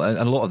Pixel, and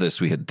a lot of this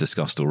we had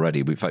discussed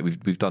already. In fact,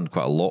 we've done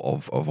quite a lot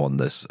of on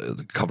this,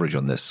 coverage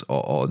on this,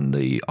 on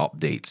the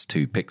updates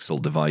to Pixel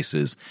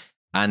devices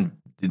and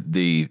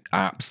the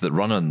apps that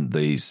run on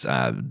these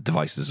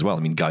devices as well. I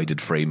mean, Guided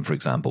Frame, for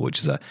example, which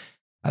is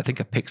I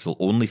think a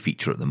Pixel-only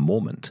feature at the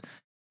moment.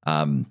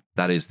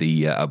 That is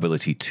the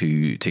ability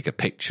to take a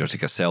picture,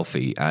 take a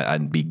selfie,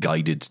 and be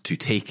guided to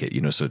take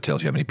it. So it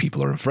tells you how many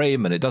people are in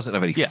frame, and it does it in a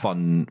very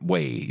fun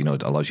way.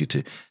 It allows you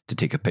to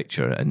take a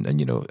picture and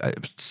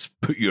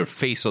put your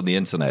face on the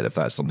internet if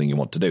that's something you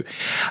want to do.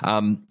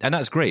 And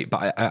that's great.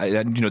 But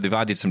they've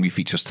added some new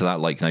features to that.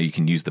 Like now you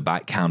can use the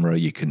back camera,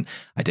 you can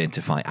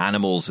identify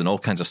animals and all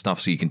kinds of stuff,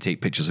 so you can take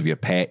pictures of your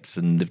pets.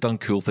 And they've done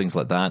cool things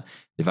like that.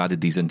 They've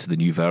added these into the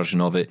new version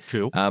of it.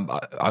 Cool.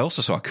 I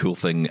also saw a cool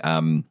thing,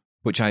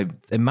 which I'm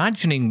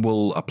imagining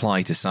will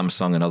apply to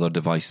Samsung and other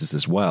devices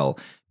as well,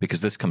 because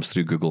this comes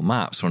through Google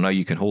Maps, where now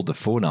you can hold the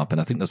phone up, and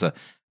I think there's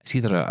it's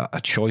either a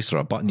choice or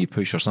a button you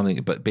push or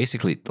something, but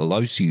basically it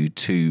allows you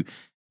to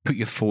put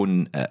your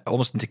phone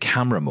almost into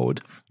camera mode,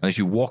 and as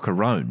you walk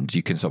around,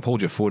 you can sort of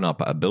hold your phone up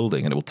at a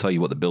building, and it will tell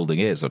you what the building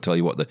is, or tell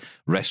you what the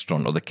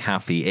restaurant or the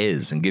cafe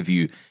is, and give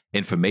you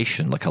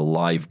information like a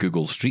live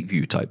Google Street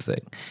View type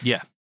thing.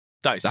 Yeah.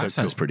 That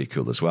sounds pretty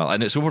cool as well.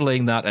 And it's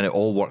overlaying that, and it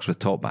all works with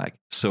TalkBack.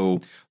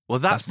 So... Well,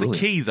 that's the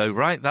key, though,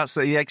 right? That's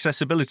the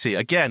accessibility.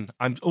 Again,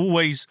 I'm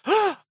always,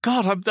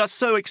 that's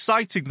so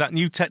exciting, that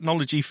new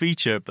technology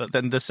feature. But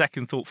then the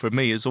second thought for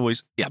me is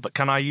always, but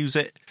can I use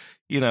it?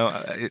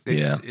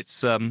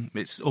 It's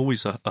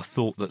always a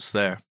thought that's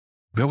there.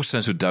 We always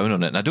sound so down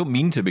on it, and I don't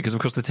mean to, because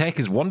of course the tech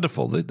is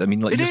wonderful. I mean,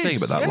 like you're saying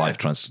about that live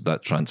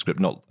that transcript,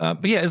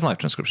 but it is live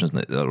transcription, isn't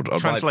it? Or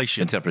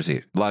translation,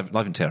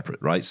 live interpret,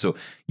 right? So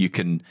you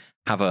can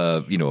have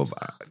a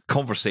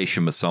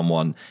conversation with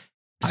someone.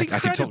 I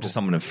can talk to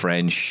someone in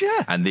French,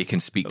 and they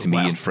can speak to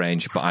me in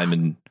French, but I'm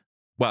in...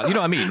 Well, you know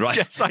what I mean, right?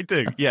 Yes, I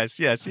do. Yes.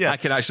 I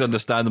can actually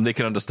understand them. They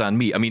can understand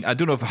me. I mean, I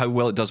don't know how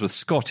well it does with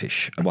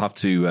Scottish. We'll have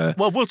to...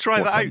 we'll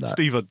try that out,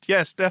 Stephen.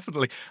 Yes,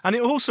 definitely. And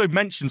it also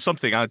mentioned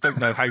something, I don't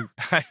know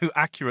how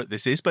accurate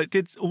this is, but it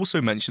did also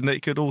mention that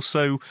it could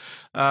also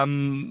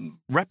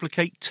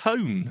replicate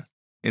tone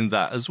in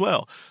that as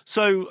well.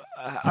 So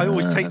I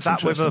always take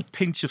that with a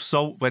pinch of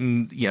salt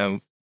when,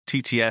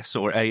 TTS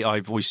or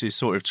AI voices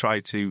sort of try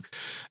to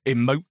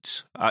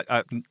emote.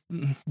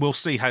 We'll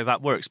see how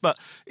that works. But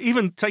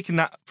even taking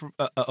that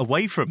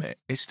away from it,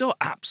 it's still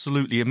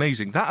absolutely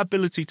amazing. That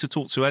ability to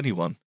talk to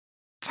anyone,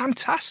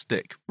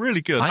 fantastic,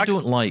 really good. I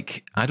don't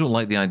like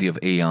the idea of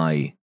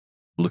AI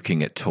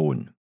looking at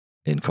tone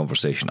in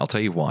conversation. I'll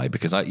tell you why.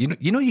 Because you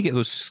get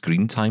those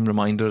screen time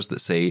reminders that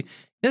say,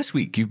 this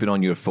week you've been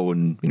on your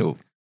phone,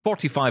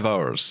 45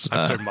 hours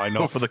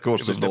over the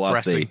course of the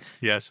last day.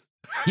 Yes.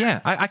 Yeah,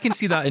 I can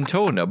see that in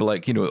tone. I'll be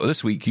like,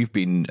 this week you've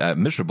been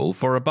miserable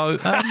for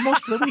about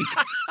most of the week.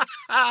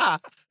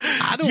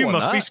 You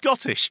must be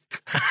Scottish.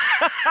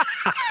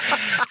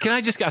 Can I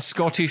just get a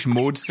Scottish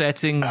mode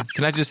setting?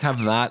 Can I just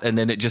have that, and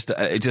then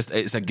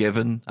it's a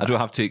given? I don't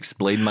have to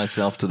explain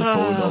myself to the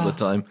phone all the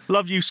time.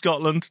 Love you,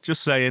 Scotland.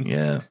 Just saying.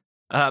 Yeah.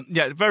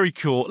 Very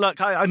cool.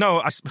 Look, I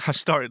know I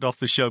started off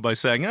the show by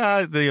saying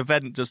the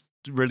event just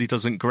really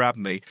doesn't grab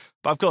me,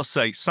 but I've got to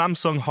say,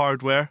 Samsung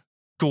hardware,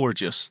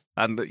 gorgeous.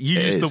 And you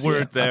used the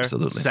word there,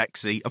 absolutely.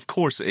 Sexy. Of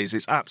course it is.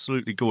 It's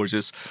absolutely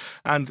gorgeous.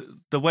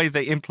 And the way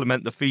they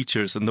implement the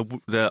features and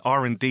the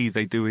R&D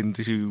they do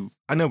into...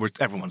 I know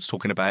everyone's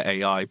talking about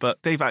AI,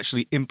 but they've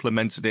actually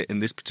implemented it in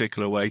this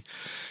particular way.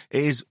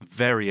 It is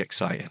very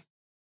exciting.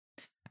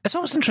 It's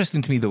always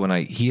interesting to me, though, when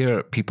I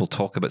hear people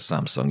talk about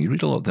Samsung. You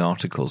read a lot of the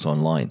articles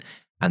online,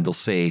 and they'll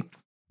say,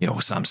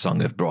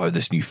 Samsung have brought out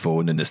this new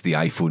phone, and it's the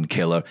iPhone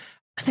killer.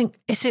 I think,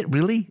 is it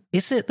really?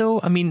 Is it,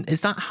 though? I mean,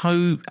 is that how...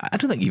 I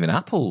don't think even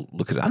Apple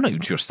look at it. I'm not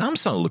even sure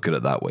Samsung will look at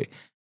it that way.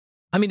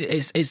 I mean,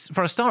 it's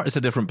for a start, it's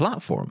a different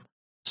platform.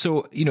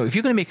 So, if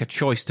you're going to make a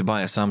choice to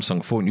buy a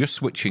Samsung phone, you're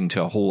switching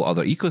to a whole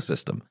other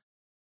ecosystem.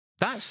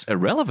 That's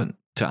irrelevant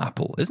to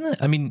Apple, isn't it?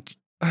 I mean...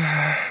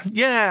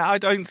 I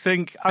don't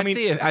think... I'd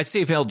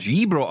say if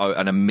LG brought out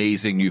an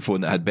amazing new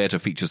phone that had better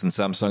features than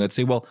Samsung, I'd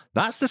say, well,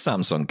 that's the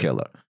Samsung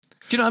killer.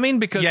 Do you know what I mean?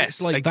 Because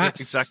it's like that's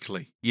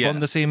exactly on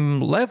the same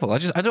level. I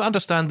don't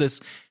understand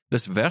this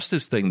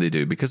versus thing they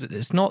do, because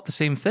it's not the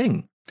same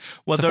thing.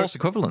 Well, it's a false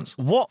equivalence.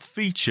 What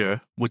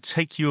feature would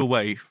take you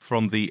away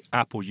from the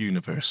Apple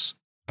universe?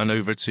 and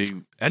over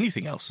to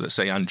anything else, let's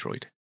say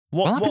Android?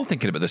 I've been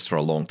thinking about this for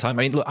a long time.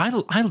 I mean, look,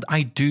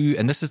 I do,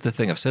 and this is the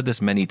thing, I've said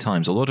this many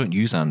times, although I don't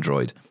use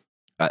Android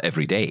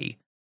every day,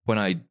 when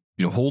I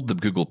hold the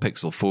Google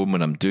Pixel phone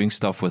when I'm doing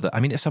stuff with it, I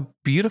mean, it's a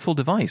beautiful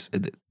device.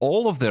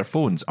 All of their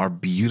phones are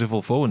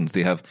beautiful phones.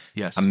 They have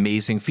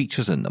amazing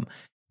features in them.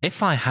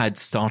 If I had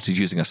started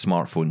using a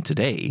smartphone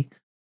today,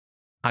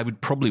 I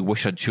would probably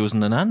wish I'd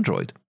chosen an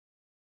Android.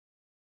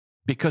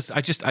 Because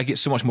I get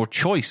so much more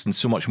choice and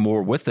so much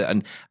more with it.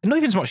 And not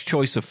even so much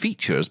choice of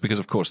features, because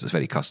of course it's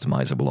very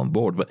customizable on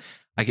board, but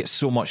I get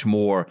so much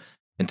more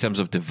in terms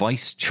of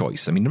device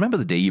choice. I mean, remember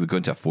the day you would go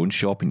into a phone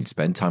shop and you'd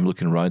spend time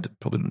looking around?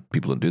 Probably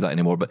people don't do that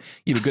anymore, but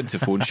you would go into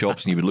phone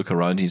shops and you would look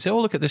around and you'd say, oh,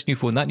 look at this new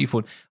phone, that new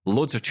phone.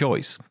 Loads of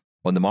choice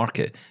on the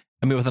market.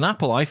 I mean, with an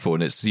Apple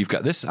iPhone, you've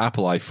got this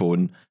Apple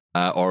iPhone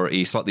or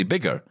a slightly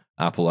bigger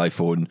Apple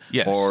iPhone,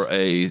 or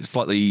a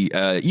slightly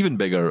even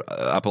bigger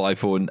Apple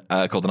iPhone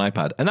called an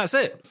iPad, and that's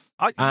it.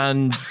 I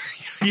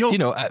go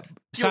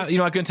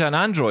into an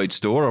Android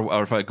store,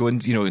 or if I go in,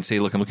 and say,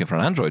 look, I'm looking for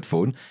an Android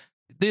phone,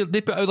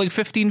 they put out like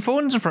 15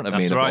 phones in front of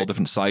me, and all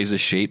different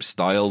sizes, shapes,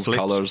 styles, flips,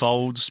 colors,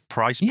 folds,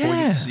 price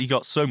points. You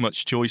got so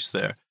much choice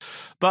there.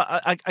 But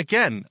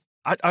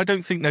I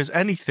don't think there's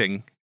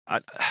anything.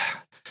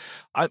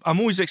 I'm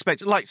always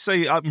expecting, like,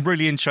 say, I'm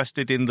really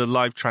interested in the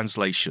live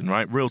translation,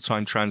 right?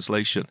 Real-time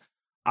translation.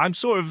 I'm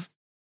sort of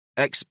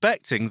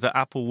expecting that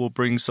Apple will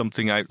bring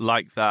something out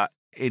like that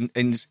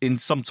in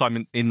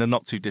sometime in the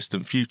not too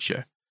distant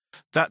future.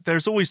 That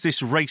there's always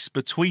this race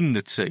between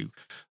the two,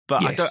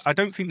 but I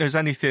don't think there's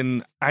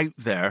anything out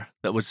there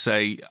that would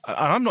say, and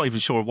I'm not even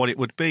sure what it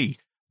would be,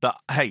 that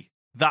hey,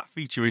 that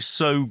feature is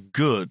so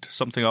good,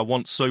 something I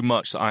want so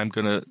much that I'm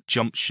going to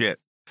jump ship.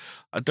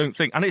 I don't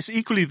think, and it's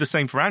equally the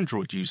same for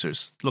Android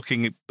users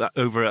looking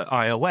over at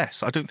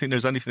iOS. I don't think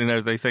there's anything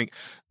there they think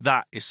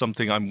that is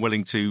something I'm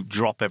willing to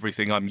drop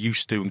everything I'm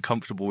used to and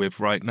comfortable with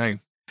right now.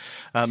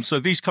 So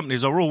these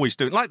companies are always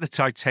doing, like the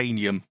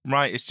titanium,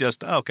 right? It's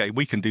just, okay,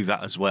 we can do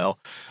that as well.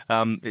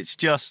 It's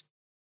just,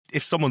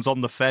 if someone's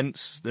on the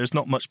fence, there's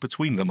not much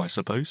between them, I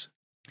suppose.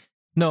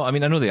 No, I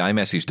mean, I know the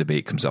iMessage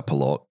debate comes up a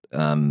lot.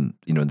 And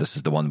this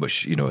is the one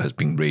which, has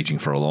been raging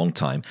for a long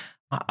time.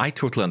 I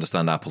totally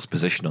understand Apple's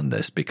position on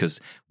this,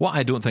 because what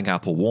I don't think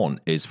Apple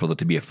want is for there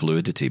to be a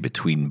fluidity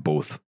between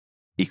both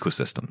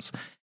ecosystems.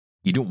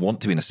 You don't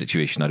want to be in a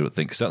situation, I don't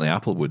think, certainly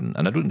Apple wouldn't,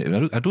 and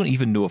I don't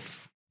even know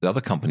if the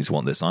other companies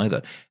want this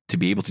either, to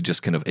be able to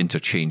just kind of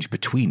interchange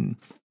between,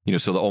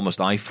 so that almost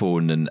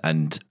iPhone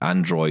and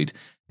Android,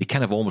 they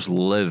kind of almost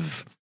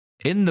live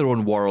in their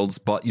own worlds,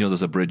 but,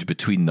 there's a bridge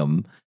between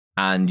them.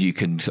 And you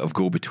can sort of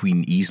go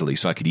between easily.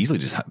 So I could easily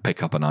just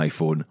pick up an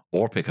iPhone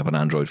or pick up an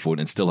Android phone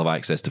and still have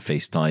access to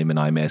FaceTime and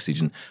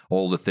iMessage and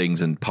all the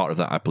things and part of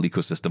that Apple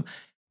ecosystem.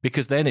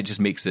 Because then it just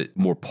makes it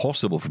more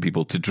possible for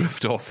people to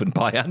drift off and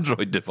buy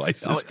Android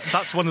devices.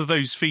 That's one of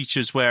those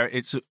features where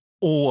it's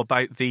all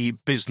about the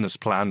business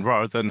plan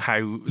rather than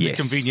how the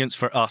convenience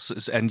for us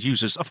as end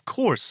users. Of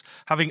course,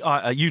 having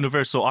a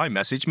universal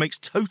iMessage makes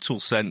total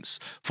sense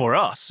for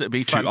us. It'd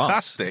be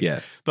fantastic.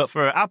 But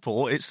for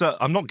Apple, it's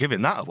I'm not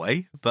giving that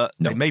away, but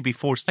they may be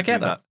forced to do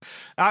that.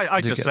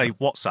 I just say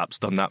WhatsApp's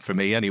done that for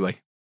me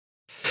anyway.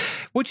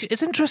 Which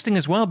is interesting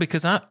as well,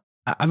 because I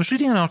was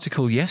reading an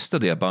article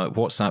yesterday about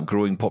WhatsApp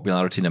growing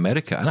popularity in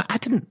America, and I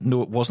didn't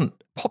know it wasn't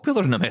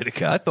popular in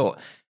America. I thought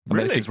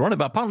Americans run it,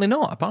 but apparently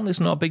not. Apparently it's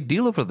not a big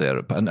deal over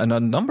there. And a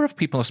number of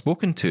people I've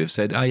spoken to have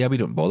said, we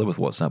don't bother with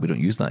WhatsApp. We don't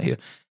use that here.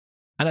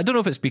 And I don't know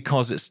if it's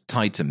because it's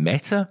tied to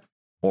Meta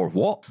or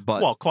what,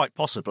 but... Well, quite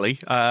possibly.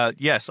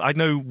 Yes, I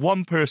know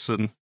one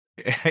person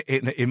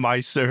in my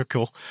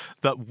circle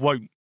that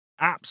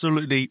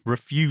absolutely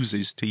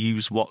refuses to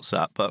use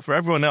WhatsApp. But for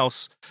everyone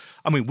else,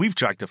 I mean, we've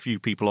dragged a few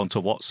people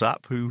onto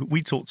WhatsApp who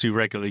we talk to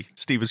regularly.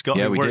 Steve has got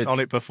who weren't on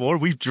it before.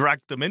 We've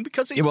dragged them in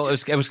because it's...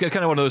 it was kind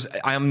of one of those,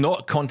 I am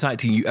not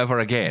contacting you ever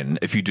again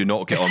if you do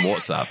not get on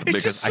WhatsApp,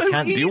 because so I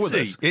can't deal with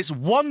this. It's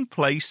one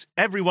place,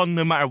 everyone,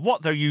 no matter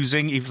what they're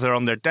using, if they're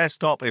on their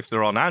desktop, if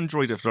they're on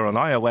Android, if they're on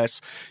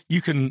iOS,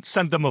 you can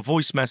send them a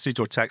voice message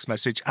or text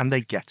message and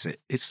they get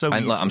it. It's so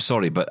easy. I'm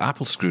sorry, but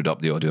Apple screwed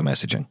up the audio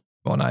messaging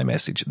on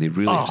iMessage. They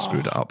really have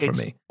screwed it up for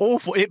me.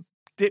 Awful. It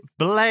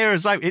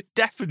blares out. It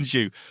deafens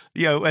you.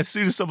 As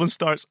soon as someone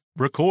starts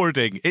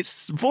recording,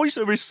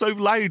 voiceover is so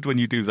loud when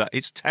you do that.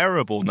 It's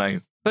terrible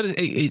now. But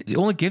it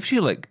only gives you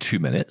like 2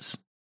 minutes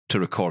to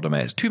record a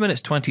message. 2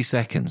 minutes, 20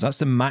 seconds. That's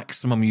the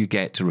maximum you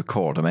get to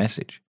record a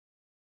message.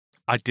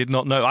 I did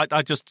not know.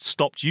 I just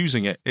stopped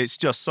using it. It's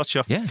just such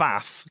a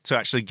faff to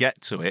actually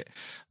get to it.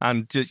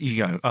 And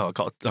I've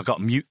got to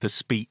mute the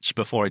speech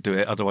before I do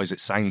it, otherwise it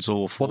sounds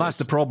awful. Well, that's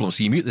the problem.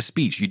 So you mute the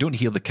speech, you don't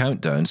hear the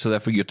countdown, so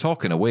therefore you're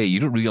talking away.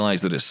 You don't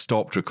realise that it's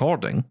stopped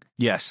recording.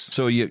 Yes.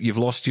 So you've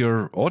lost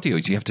your audio.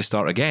 You have to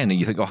start again, and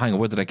you think, oh, hang on,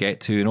 where did I get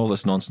to? And all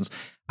this nonsense.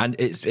 And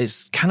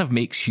it's kind of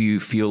makes you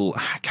feel,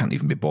 I can't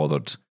even be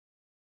bothered.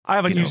 I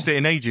haven't used it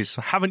in ages.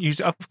 I haven't used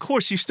it. Of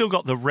course, you've still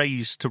got the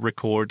raise to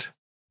record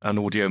an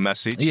audio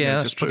message. Yeah,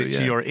 that's just true. Put it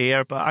to your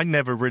ear, but I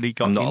never really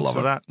got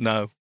into that.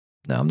 No,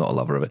 I'm not a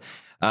lover of it.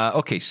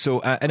 Okay, so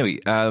anyway,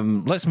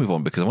 let's move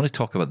on because I want to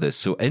talk about this.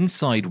 So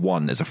Inside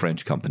One is a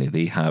French company.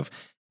 They have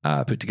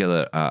put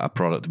together a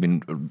product. I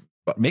mean,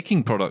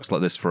 making products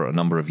like this for a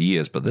number of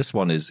years, but this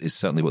one is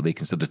certainly what they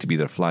consider to be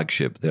their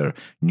flagship, their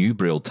new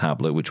Braille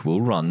tablet, which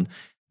will run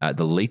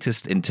the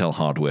latest Intel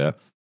hardware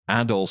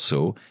and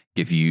also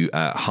give you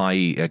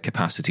high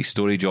capacity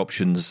storage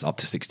options, up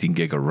to 16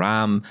 gig of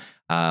RAM.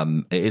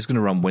 It is going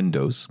to run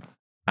Windows,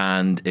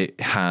 and it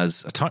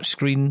has a touch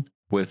screen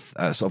with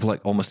sort of like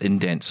almost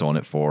indents on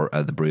it for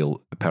the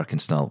Braille,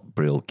 Perkins-style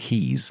Braille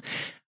keys.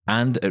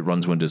 And it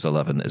runs Windows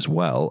 11 as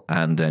well,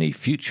 and any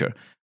future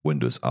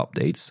Windows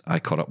updates. I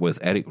caught up with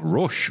Eric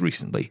Roche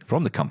recently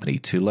from the company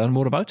to learn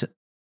more about it.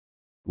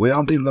 We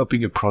are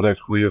developing a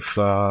product with,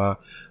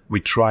 we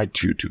tried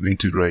to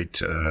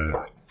integrate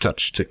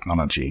touch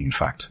technology, in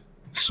fact,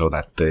 so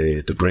that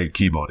the Braille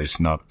keyboard is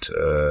not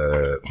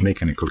a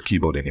mechanical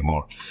keyboard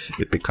anymore.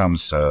 It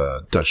becomes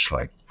touch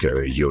like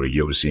you're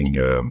using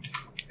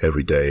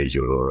every day.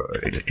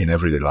 In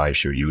everyday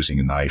life, you're using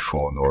an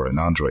iPhone or an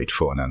Android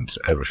phone, and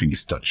everything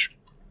is touch.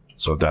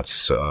 So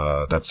that's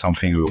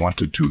something we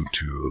wanted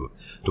to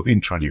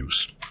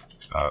introduce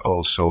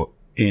also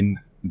in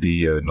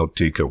the note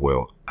taker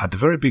world. At the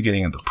very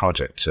beginning of the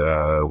project,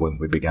 when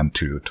we began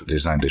to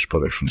design this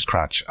product from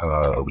scratch,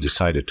 we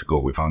decided to go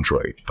with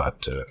Android,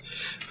 but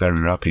very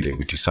rapidly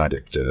we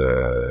decided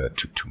to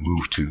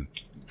move to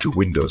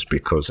Windows,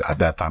 because at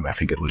that time I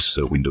think it was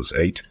Windows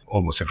 8.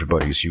 Almost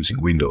everybody is using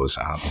Windows,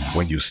 and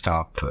when you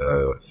start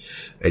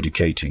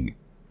educating,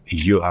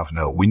 you have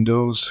now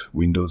Windows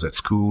at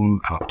school,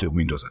 after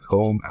Windows at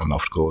home, and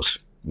of course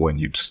when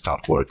you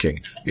start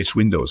working, it's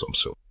Windows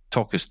also.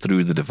 Talk us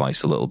through the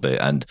device a little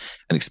bit and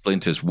explain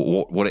to us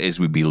what it is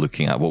we'd be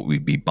looking at, what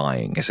we'd be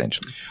buying,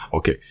 essentially.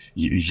 Okay.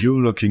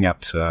 You're looking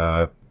at,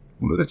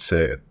 let's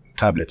say, a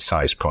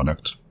tablet-sized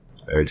product.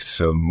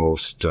 Its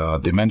most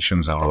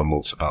dimensions are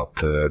almost about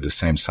the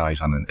same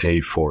size on an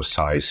A4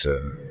 size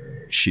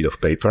sheet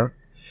of paper.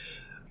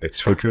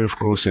 Its thicker, of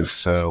course, is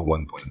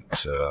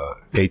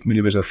 1.8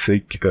 millimeter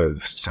thick,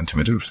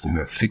 centimeters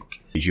thick.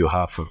 You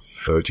have a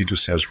 32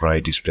 cells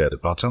Braille display at the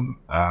bottom,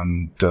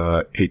 and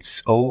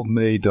it's all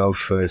made of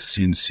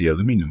CNC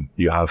aluminum.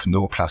 You have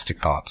no plastic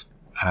part.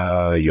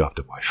 You have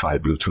the Wi-Fi,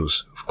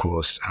 Bluetooth, of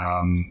course,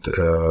 and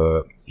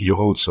you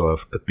also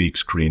have a big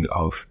screen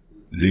of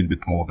a little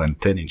bit more than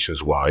 10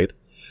 inches wide.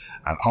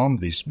 And on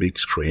this big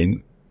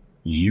screen,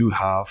 you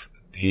have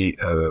the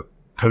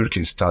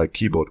Perkins-style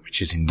keyboard,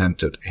 which is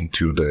indented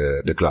into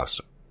the glass.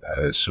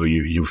 So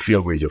you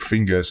feel with your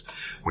fingers,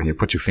 when you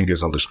put your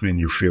fingers on the screen,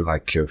 you feel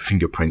like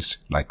fingerprints,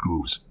 like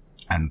grooves.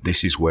 And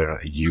this is where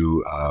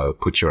you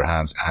put your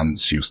hands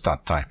and you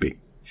start typing.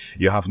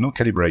 You have no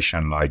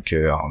calibration like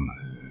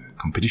on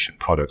competition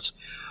products.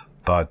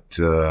 But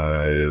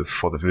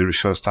for the very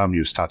first time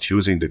you start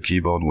using the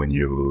keyboard, when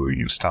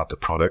you start the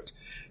product,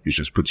 you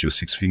just put your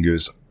 6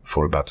 fingers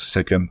for about a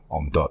second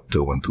on dot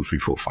 1, 2, 3,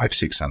 4, 5,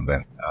 6, and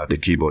then the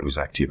keyboard is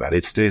active. And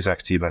it stays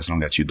active as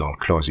long as you don't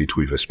close it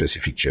with a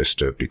specific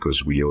gesture,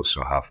 because we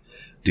also have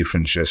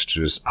different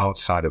gestures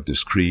outside of the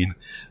screen,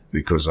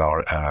 because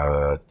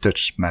our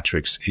touch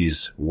matrix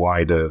is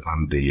wider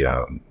than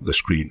the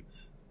screen.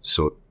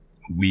 So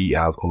we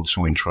have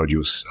also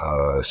introduced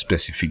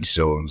specific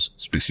zones,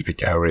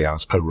 specific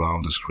areas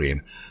around the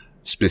screen,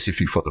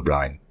 specific for the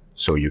blind.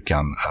 So you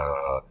can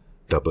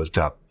double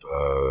tap,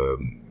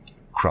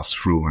 cross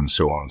through, and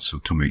so on. So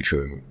to make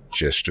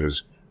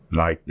gestures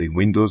like the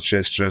Windows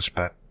gestures,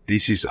 but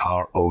this is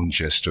our own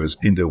gestures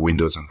in the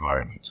Windows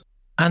environment.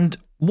 And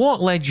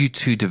what led you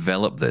to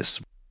develop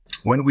this?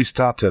 When we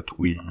started,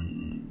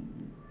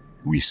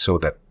 we saw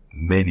that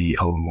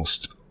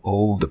almost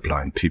all the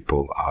blind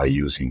people are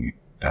using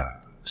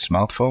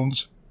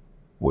smartphones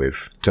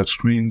with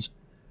touchscreens.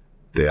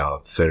 They are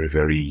very,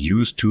 very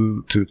used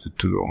to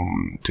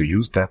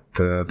use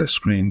the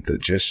screen, the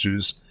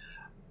gestures.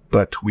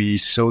 But we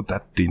saw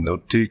that the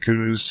note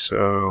takers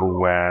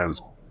were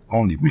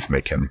only with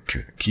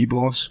mechanical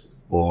keyboards,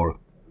 or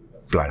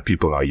blind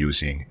people are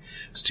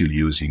still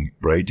using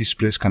Braille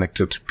displays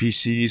connected to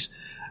PCs.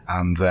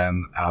 And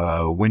then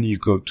when you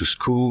go to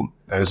school,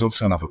 there's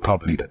also another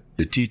problem that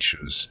the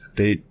teachers,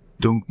 they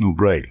don't know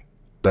Braille.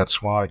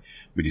 That's why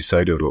we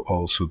decided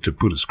also to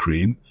put a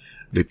screen.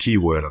 The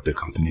keyword of the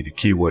company, the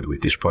keyword with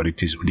this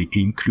product is really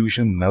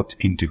inclusion, not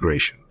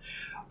integration.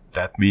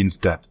 That means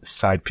that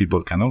sight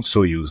people can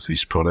also use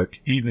this product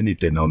even if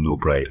they don't know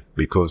Braille,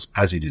 because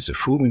as it is a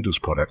full Windows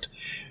product,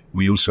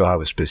 we also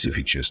have a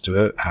specific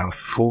gesture, and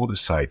for the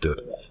sighted,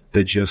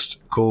 they just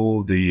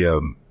call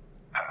the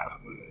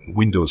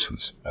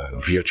Windows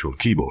virtual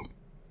keyboard,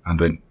 and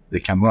then they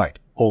can write,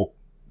 or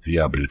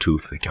via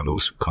Bluetooth, they can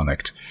also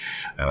connect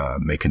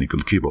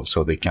mechanical keyboard,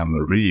 so they can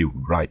really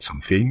write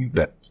something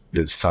that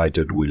the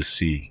sighted will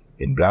see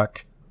in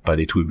black, but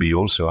it will be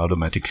also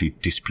automatically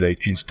displayed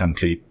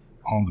instantly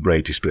on the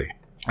Braille display.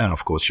 And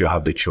of course, you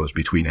have the choice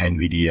between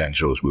NVDA and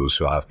JAWS. We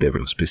also have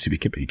different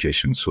specific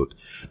applications. So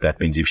that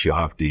means if you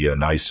have the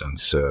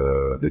license,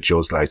 the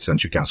JAWS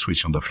license, you can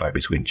switch on the fly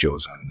between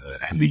JAWS and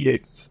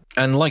NVDA.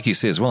 And like you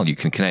say as well, you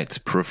can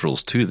connect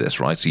peripherals to this,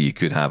 right? So you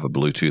could have a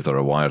Bluetooth or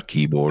a wired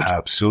keyboard.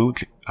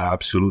 Absolutely.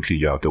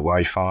 You have the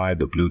Wi-Fi,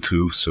 the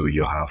Bluetooth, so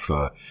you have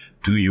 2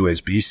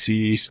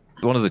 USB-Cs.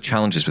 One of the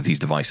challenges with these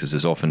devices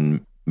is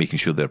often making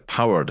sure they're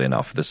powered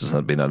enough. This has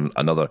been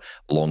another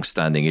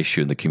long-standing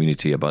issue in the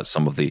community about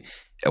some of the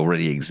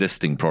already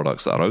existing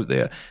products that are out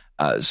there.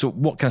 So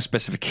what kind of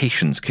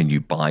specifications can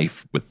you buy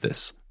with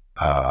this?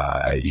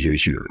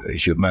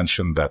 You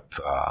mentioned that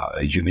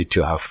you need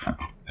to have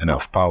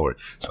enough power.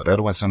 So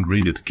that wasn't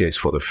really the case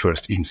for the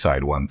first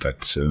Inside one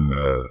that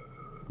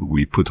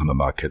we put on the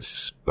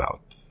markets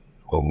about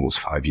almost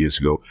 5 years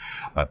ago.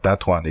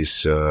 That one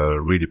is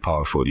really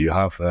powerful. You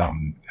have,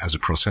 as a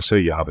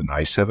processor, you have an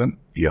i7,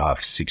 you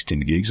have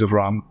 16 gigs of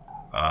RAM,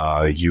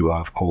 you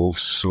have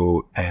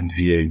also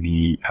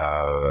NVMe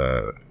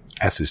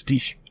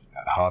SSD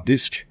hard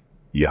disk.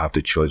 You have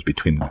the choice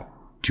between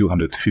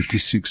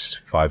 256,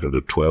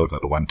 512,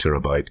 and 1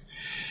 terabyte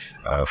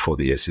for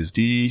the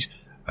SSDs.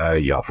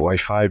 You have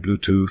Wi-Fi,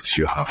 Bluetooth,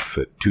 you have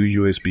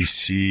 2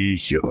 USB-C,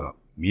 you have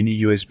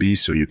mini USB,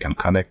 so you can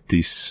connect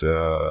this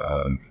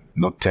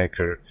note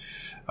taker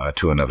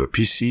to another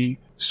PC,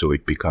 so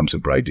it becomes a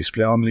Braille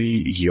display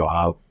only. You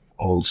have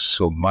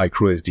also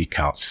micro SD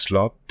card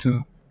slot.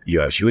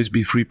 You have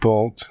USB 3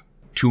 port,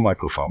 2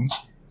 microphones,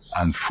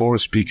 and 4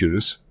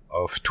 speakers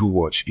of 2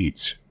 watts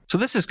each. So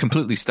this is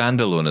completely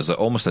standalone as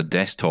almost a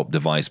desktop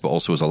device, but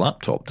also as a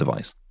laptop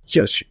device.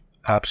 Yes,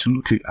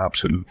 absolutely.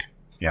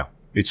 Yeah,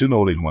 it's an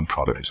all-in-one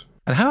product.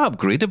 And how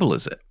upgradable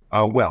is it?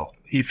 Well,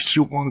 if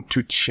you want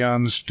to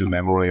change the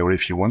memory or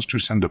if you want to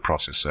send the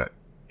processor,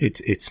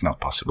 it's not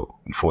possible.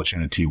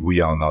 Unfortunately,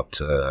 we are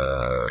not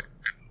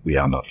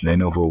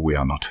Lenovo. We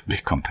are not a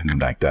big company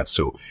like that,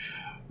 so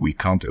we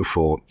can't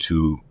afford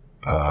to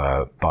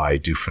buy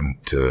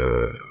different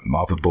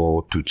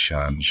motherboard to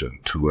change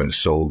and to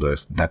install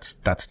this.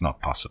 That's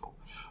not possible.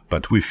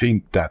 But we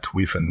think that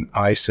with an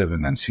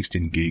i7 and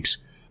 16 gigs,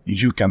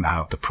 you can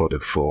have the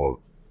product for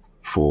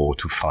 4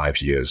 to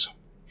 5 years,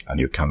 and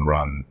you can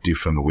run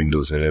different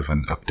Windows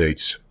 11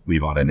 updates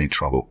without any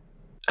trouble.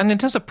 And in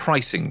terms of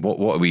pricing, what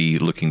are we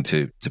looking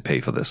to pay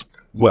for this?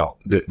 Well,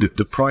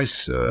 the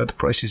price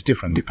is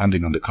different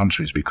depending on the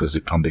countries, because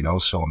depending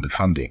also on the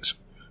fundings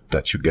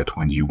that you get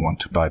when you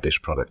want to buy this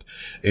product.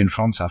 In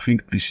France, I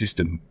think this is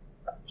the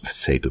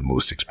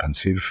most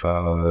expensive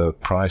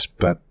price,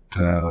 but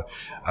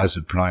as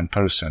a blind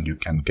person, you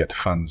can get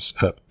funds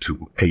up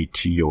to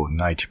 80 or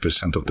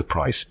 90% of the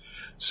price.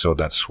 So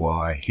that's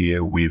why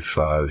here with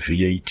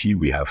VAT,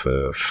 we have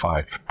a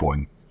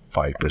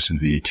 5.5%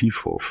 VAT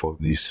for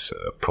this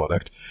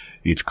product.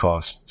 It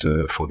costs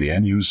for the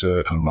end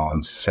user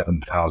around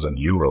 7,000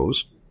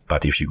 euros.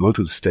 But if you go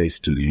to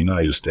the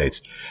United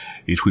States,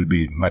 it will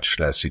be much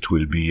less. It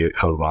will be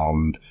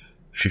around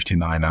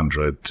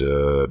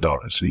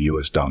 $5,900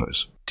 US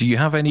dollars. Do you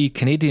have any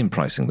Canadian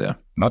pricing there?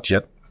 Not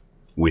yet.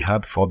 We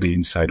had for the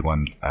Inside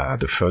one,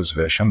 the first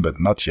version, but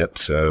not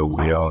yet.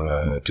 We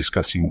are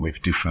discussing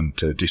with different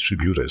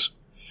distributors.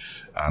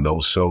 And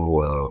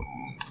also,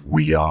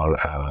 we are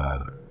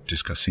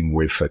discussing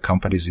with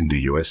companies in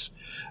the US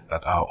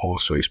that are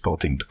also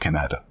exporting to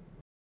Canada.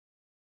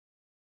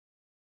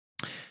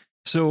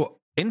 So,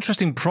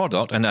 interesting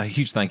product, and a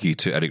huge thank you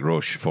to Eric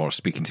Roche for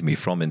speaking to me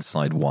from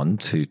Inside One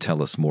to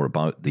tell us more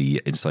about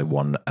the Inside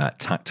One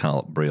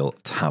tactile Braille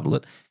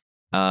tablet.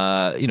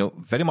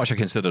 Very much a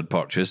considered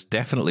purchase.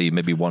 Definitely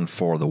maybe one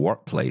for the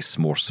workplace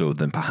more so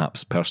than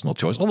perhaps personal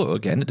choice. Although,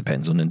 again, it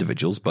depends on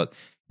individuals. But,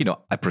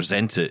 I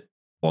present it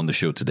on the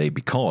show today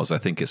because I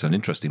think it's an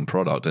interesting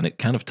product, and it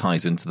kind of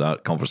ties into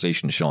that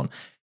conversation, Sean,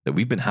 that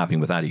we've been having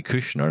with Adi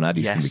Kushner, and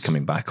Adi's going to be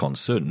coming back on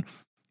soon,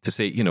 to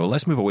say,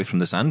 let's move away from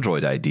this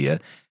Android idea,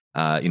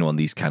 on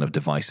these kind of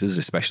devices,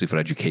 especially for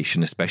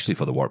education, especially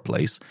for the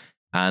workplace,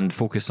 and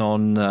focus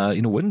on,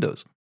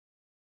 Windows.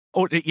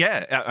 Oh,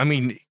 yeah. I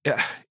mean,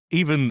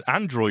 even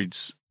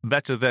Android's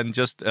better than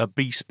just a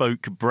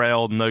bespoke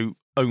Braille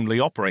note-only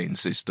operating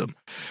system.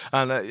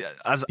 And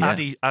as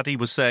Adi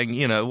was saying,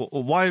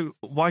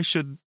 why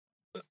should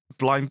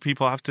blind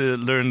people have to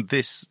learn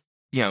this,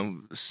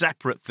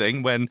 separate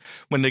thing when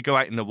they go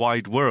out in the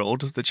wide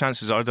world? The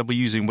chances are they'll be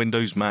using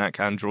Windows, Mac,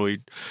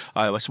 Android,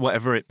 iOS,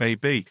 whatever it may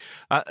be.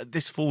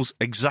 This falls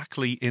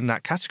exactly in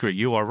that category.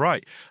 You are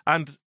right.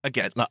 And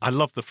again, I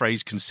love the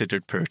phrase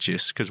considered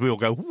purchase, because we all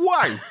go,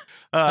 wow.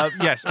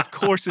 Yes, of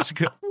course,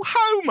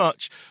 how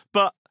much?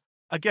 But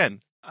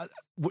again,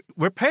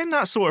 we're paying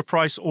that sort of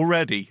price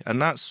already,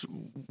 and that's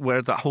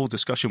where that whole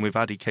discussion with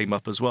Adi came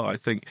up as well. I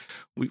think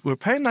we're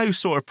paying those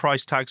sort of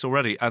price tags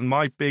already, and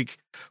my big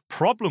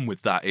problem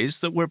with that is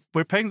that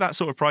we're paying that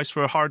sort of price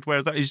for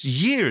hardware that is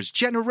years,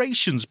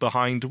 generations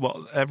behind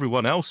what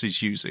everyone else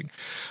is using.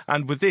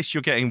 And with this,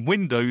 you're getting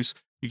Windows,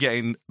 you're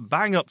getting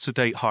bang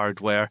up-to-date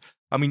hardware.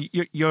 I mean,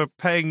 you're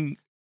paying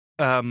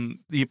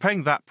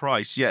that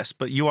price, yes,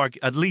 but you are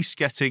at least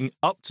getting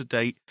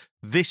up-to-date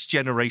this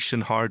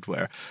generation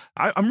hardware.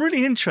 I'm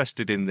really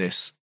interested in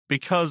this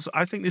because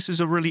I think this is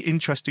a really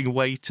interesting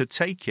way to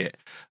take it.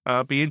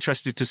 Be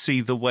interested to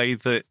see the way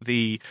that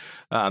the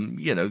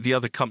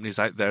other companies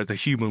out there, the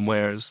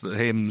Humanwares, the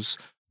HIMS,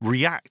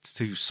 react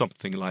to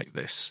something like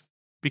this.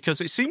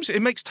 Because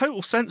it makes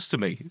total sense to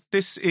me.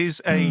 This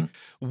is a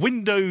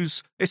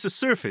Windows, it's a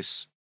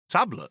Surface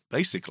tablet,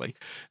 basically.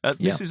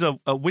 This is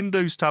a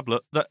Windows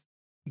tablet that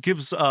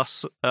gives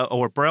us,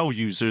 or Braille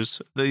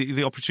users,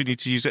 the opportunity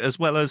to use it as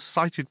well as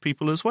sighted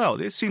people as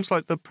well. It seems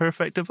like the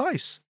perfect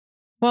device.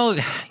 Well,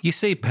 you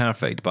say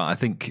perfect, but I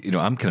think,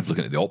 I'm kind of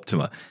looking at the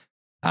Optima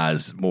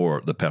as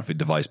more the perfect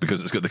device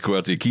because it's got the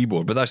QWERTY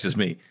keyboard, but that's just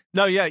me.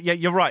 No, yeah,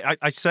 you're right.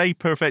 I say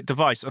perfect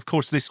device. Of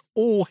course, this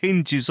all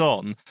hinges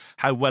on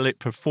how well it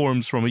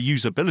performs from a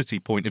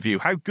usability point of view.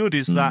 How good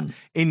is that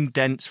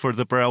indents for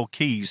the Braille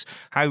keys?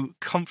 How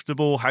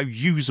comfortable, how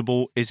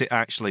usable is it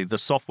actually? The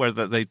software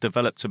that they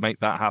developed to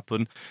make that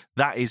happen,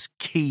 that is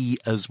key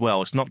as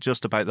well. It's not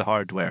just about the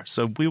hardware.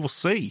 So we will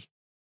see.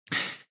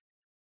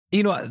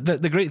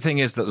 The great thing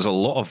is that there's a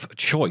lot of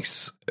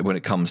choice when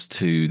it comes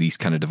to these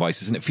kind of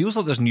devices, and it feels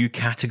like there's new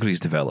categories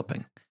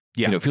developing.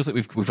 Yeah. It feels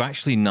like we've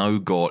actually now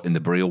got in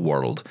the Braille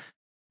world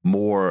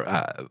more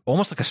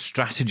almost like a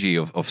strategy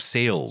of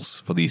sales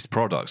for these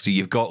products. So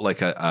you've got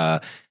like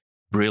a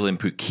Braille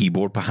input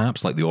keyboard,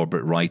 perhaps like the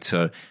Orbit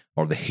Writer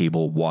or the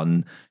Hable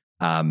One.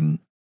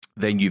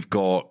 Then you've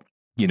got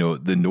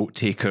the note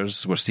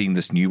takers. We're seeing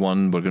this new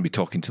one. We're going to be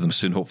talking to them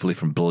soon, hopefully,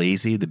 from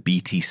Blazy, the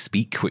BT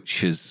Speak,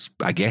 which is,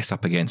 I guess,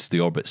 up against the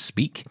Orbit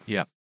Speak.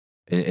 Yeah.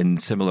 In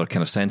similar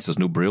kind of sense. There's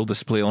no Braille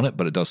display on it,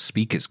 but it does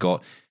speak. It's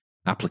got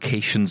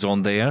applications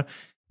on there,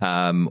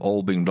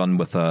 all being run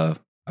with a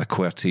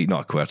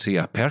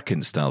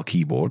Perkins-style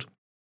keyboard.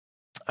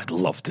 I'd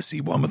love to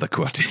see one with a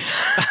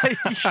QWERTY.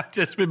 It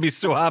just made me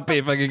so happy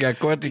if I could get a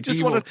QWERTY keyboard. You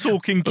just want a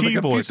talking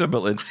keyboard.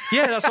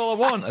 Yeah, that's all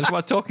I want. I just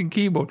want a talking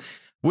keyboard.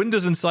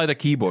 Windows inside a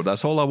keyboard,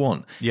 that's all I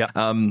want. Yeah.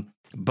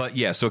 But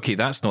yes, okay,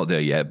 that's not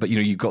there yet. But,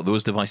 you've got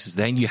those devices.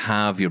 Then you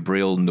have your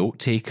Braille note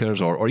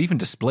takers or even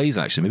displays,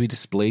 actually. Maybe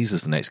displays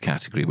is the next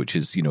category, which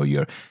is,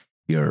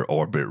 your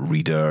Orbit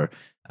Reader.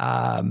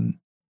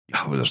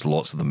 There's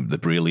lots of them. The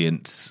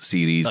Brilliant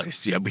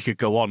series. Yeah, we could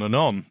go on and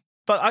on.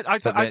 But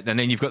and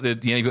then you've got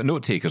you've got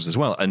note takers as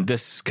well. And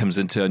this comes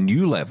into a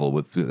new level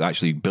with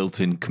actually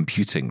built-in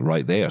computing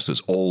right there. So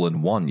it's all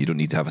in one. You don't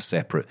need to have a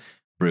separate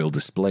Braille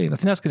display, and I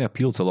think that's going to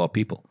appeal to a lot of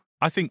people.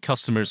 I think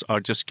customers are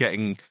just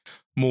getting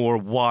more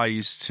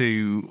wise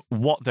to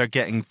what they're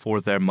getting for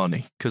their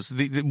money because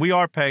we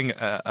are paying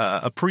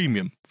a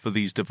premium for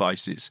these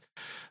devices,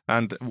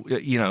 and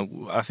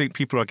I think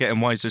people are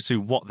getting wiser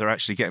to what they're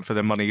actually getting for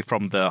their money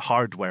from the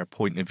hardware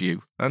point of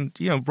view, and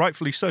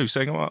rightfully so,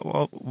 saying,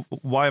 well,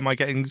 why am I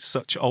getting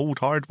such old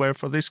hardware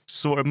for this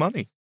sort of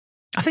money?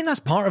 I think that's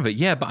part of it,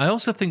 yeah. But I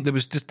also think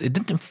it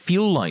didn't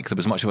feel like there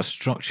was much of a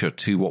structure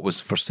to what was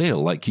for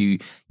sale. Like you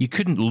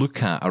couldn't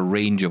look at a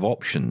range of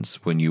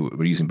options when you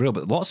were using Braille.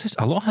 But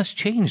a lot has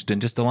changed in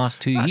just the last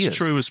 2 years. That's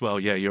true as well.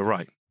 Yeah, you're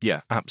right.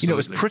 Yeah, absolutely. It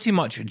was pretty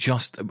much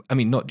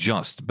not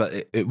just, but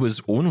it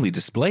was only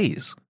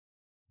displays.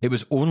 It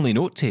was only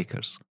note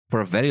takers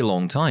for a very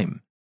long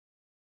time.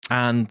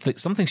 And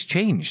something's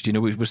changed.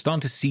 We're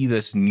starting to see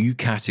this new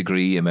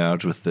category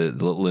emerge with the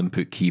little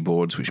input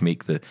keyboards, which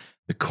make the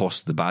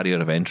cost, the barrier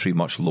of entry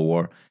much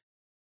lower.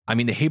 I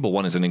mean, the Hable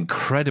One is an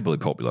incredibly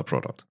popular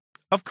product.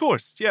 Of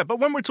course, yeah. But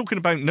when we're talking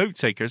about note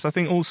takers, I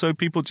think also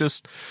people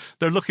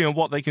they're looking at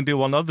what they can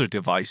do on other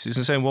devices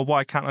and saying, well,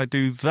 why can't I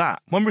do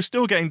that? When we're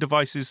still getting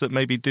devices that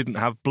maybe didn't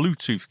have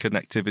Bluetooth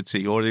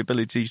connectivity or the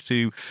ability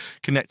to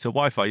connect to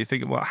Wi-Fi, you're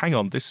thinking, well, hang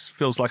on, this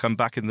feels like I'm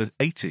back in the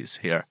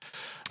 80s here.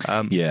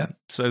 Yeah.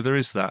 So there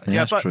is that.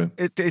 Yeah, that's true.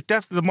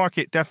 The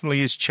market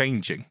definitely is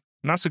changing,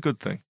 and that's a good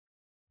thing.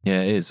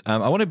 Yeah, it is.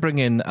 I want to bring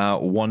in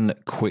one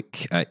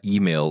quick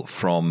email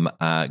from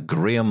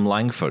Graham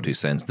Langford, who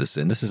sends this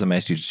in. This is a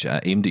message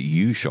aimed at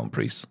you, Sean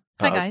Priest.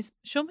 Hi, guys.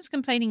 Sean was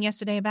complaining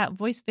yesterday about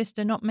Voice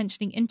Vista not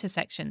mentioning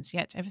intersections,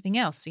 yet everything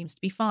else seems to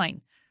be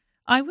fine.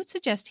 I would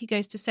suggest he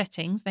goes to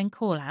Settings, then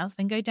Callouts,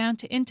 then go down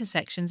to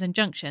Intersections and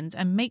Junctions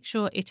and make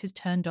sure it is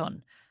turned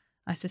on.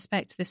 I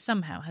suspect this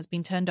somehow has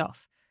been turned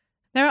off.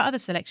 There are other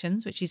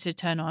selections which you should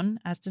turn on,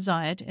 as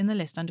desired, in the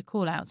list under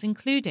callouts,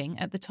 including,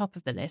 at the top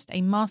of the list,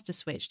 a master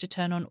switch to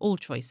turn on all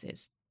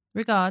choices.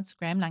 Regards,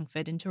 Graham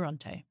Langford in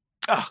Toronto.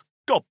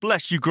 God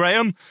bless you,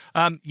 Graham.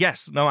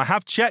 Yes, no, I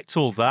have checked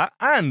all that,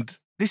 and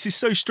this is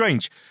so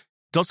strange.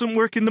 Doesn't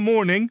work in the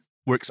morning,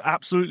 works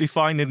absolutely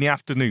fine in the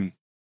afternoon.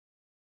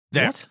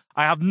 There. What?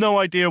 I have no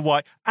idea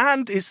why,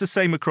 and it's the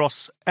same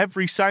across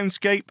every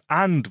Soundscape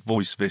and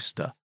Voice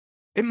Vista.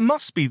 It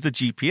must be the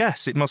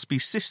GPS. It must be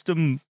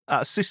system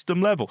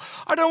level.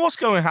 I don't know what's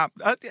going to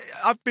happen.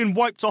 I've been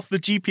wiped off the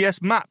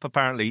GPS map,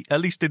 apparently,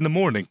 at least in the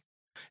morning.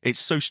 It's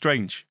so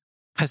strange.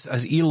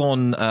 Has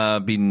Elon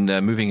been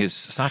moving his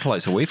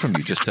satellites away from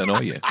you just to annoy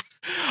you?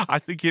 I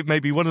think it may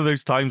be one of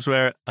those times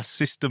where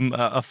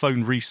a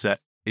phone reset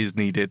is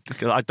needed.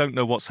 Because I don't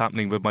know what's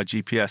happening with my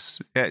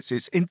GPS.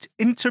 It's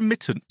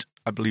intermittent.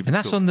 I believe. And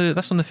it's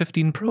that's on the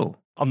 15 Pro.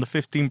 On the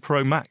 15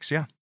 Pro Max,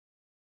 yeah.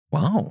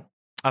 Wow.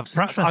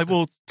 Perhaps I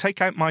will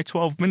take out my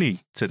 12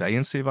 Mini today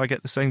and see if I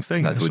get the same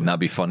thing. Wouldn't that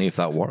be funny if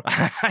that worked?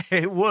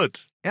 It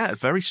would. Yeah,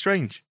 very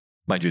strange.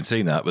 Mind you, in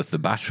saying that, with the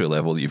battery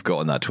level that you've got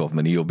on that 12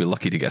 Mini, you'll be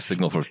lucky to get a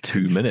signal for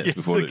 2 minutes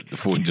before the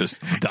phone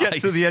just dies.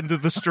 Get to the end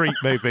of the street,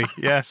 maybe.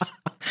 Yes.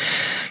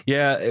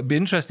 Yeah, it'd be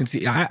interesting to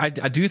see. I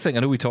do think,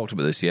 I know we talked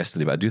about this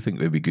yesterday, but I do think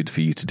it would be good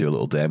for you to do a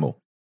little demo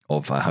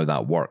of how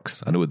that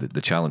works. I know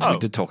the challenge, we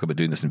did talk about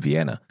doing this in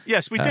Vienna.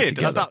 Yes, we did.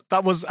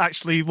 That was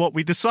actually what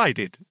we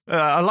decided.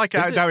 I like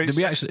how now it's...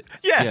 Did we actually?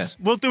 Yes,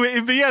 we'll do it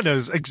in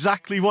Vienna's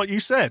exactly what you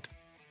said.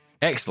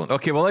 Excellent.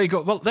 Okay, well, there you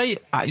go. Well,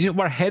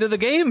 we're ahead of the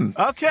game.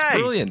 Okay. It's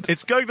brilliant.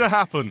 It's going to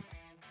happen.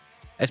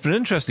 It's been an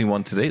interesting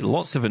one today.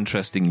 Lots of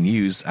interesting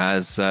news,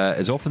 as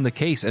is often the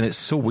case. And it's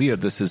so weird.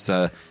 This is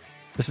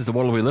the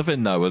world we live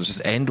in now, where there's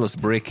just endless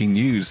breaking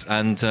news.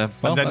 And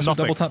that's what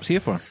Double Tap's here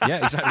for.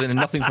 Yeah, exactly. And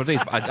nothing for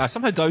days. But I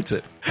somehow doubt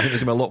it. I think there's going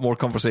to be a lot more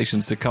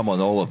conversations to come on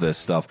all of this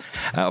stuff.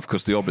 Of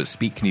course, the Orbit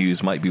Speak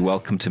news might be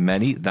welcome to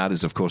many. That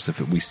is, of course, if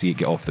we see it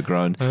get off the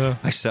ground.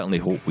 I certainly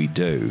hope we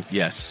do.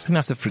 Yes. And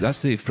that's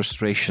the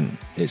frustration.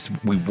 It's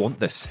we want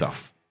this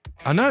stuff.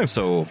 I know.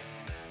 So,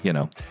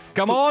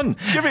 come on.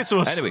 Give it to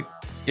us. Anyway.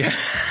 Yeah.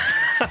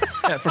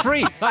 Yeah, for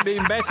free. That'd be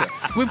even better.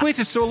 We've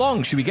waited so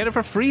long. Should we get it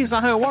for free? Is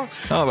that how it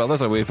works? Oh, well,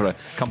 there's a way for a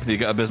company to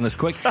get a business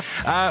quick.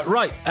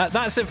 Right.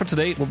 That's it for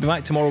today. We'll be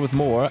back tomorrow with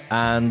more.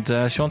 And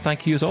Sean,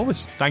 thank you as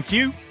always. Thank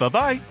you.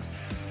 Bye-bye.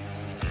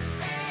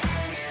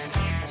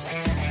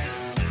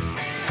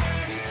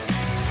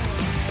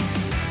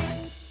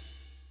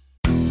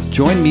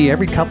 Join me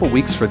every couple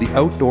weeks for the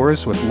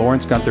Outdoors with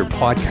Lawrence Gunther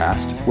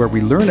podcast, where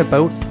we learn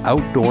about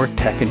outdoor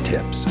tech and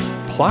tips.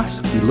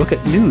 Plus, we look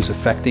at news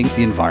affecting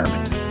the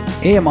environment.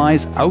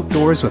 AMI's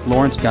Outdoors with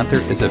Lawrence Gunther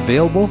is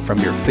available from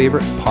your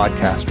favorite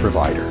podcast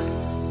provider.